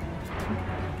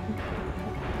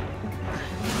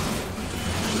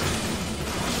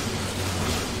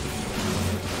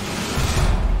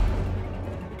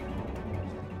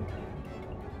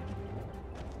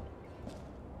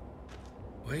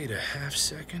 Wait a half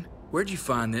second. Where'd you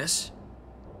find this?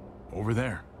 Over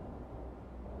there.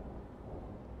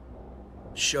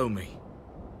 Show me.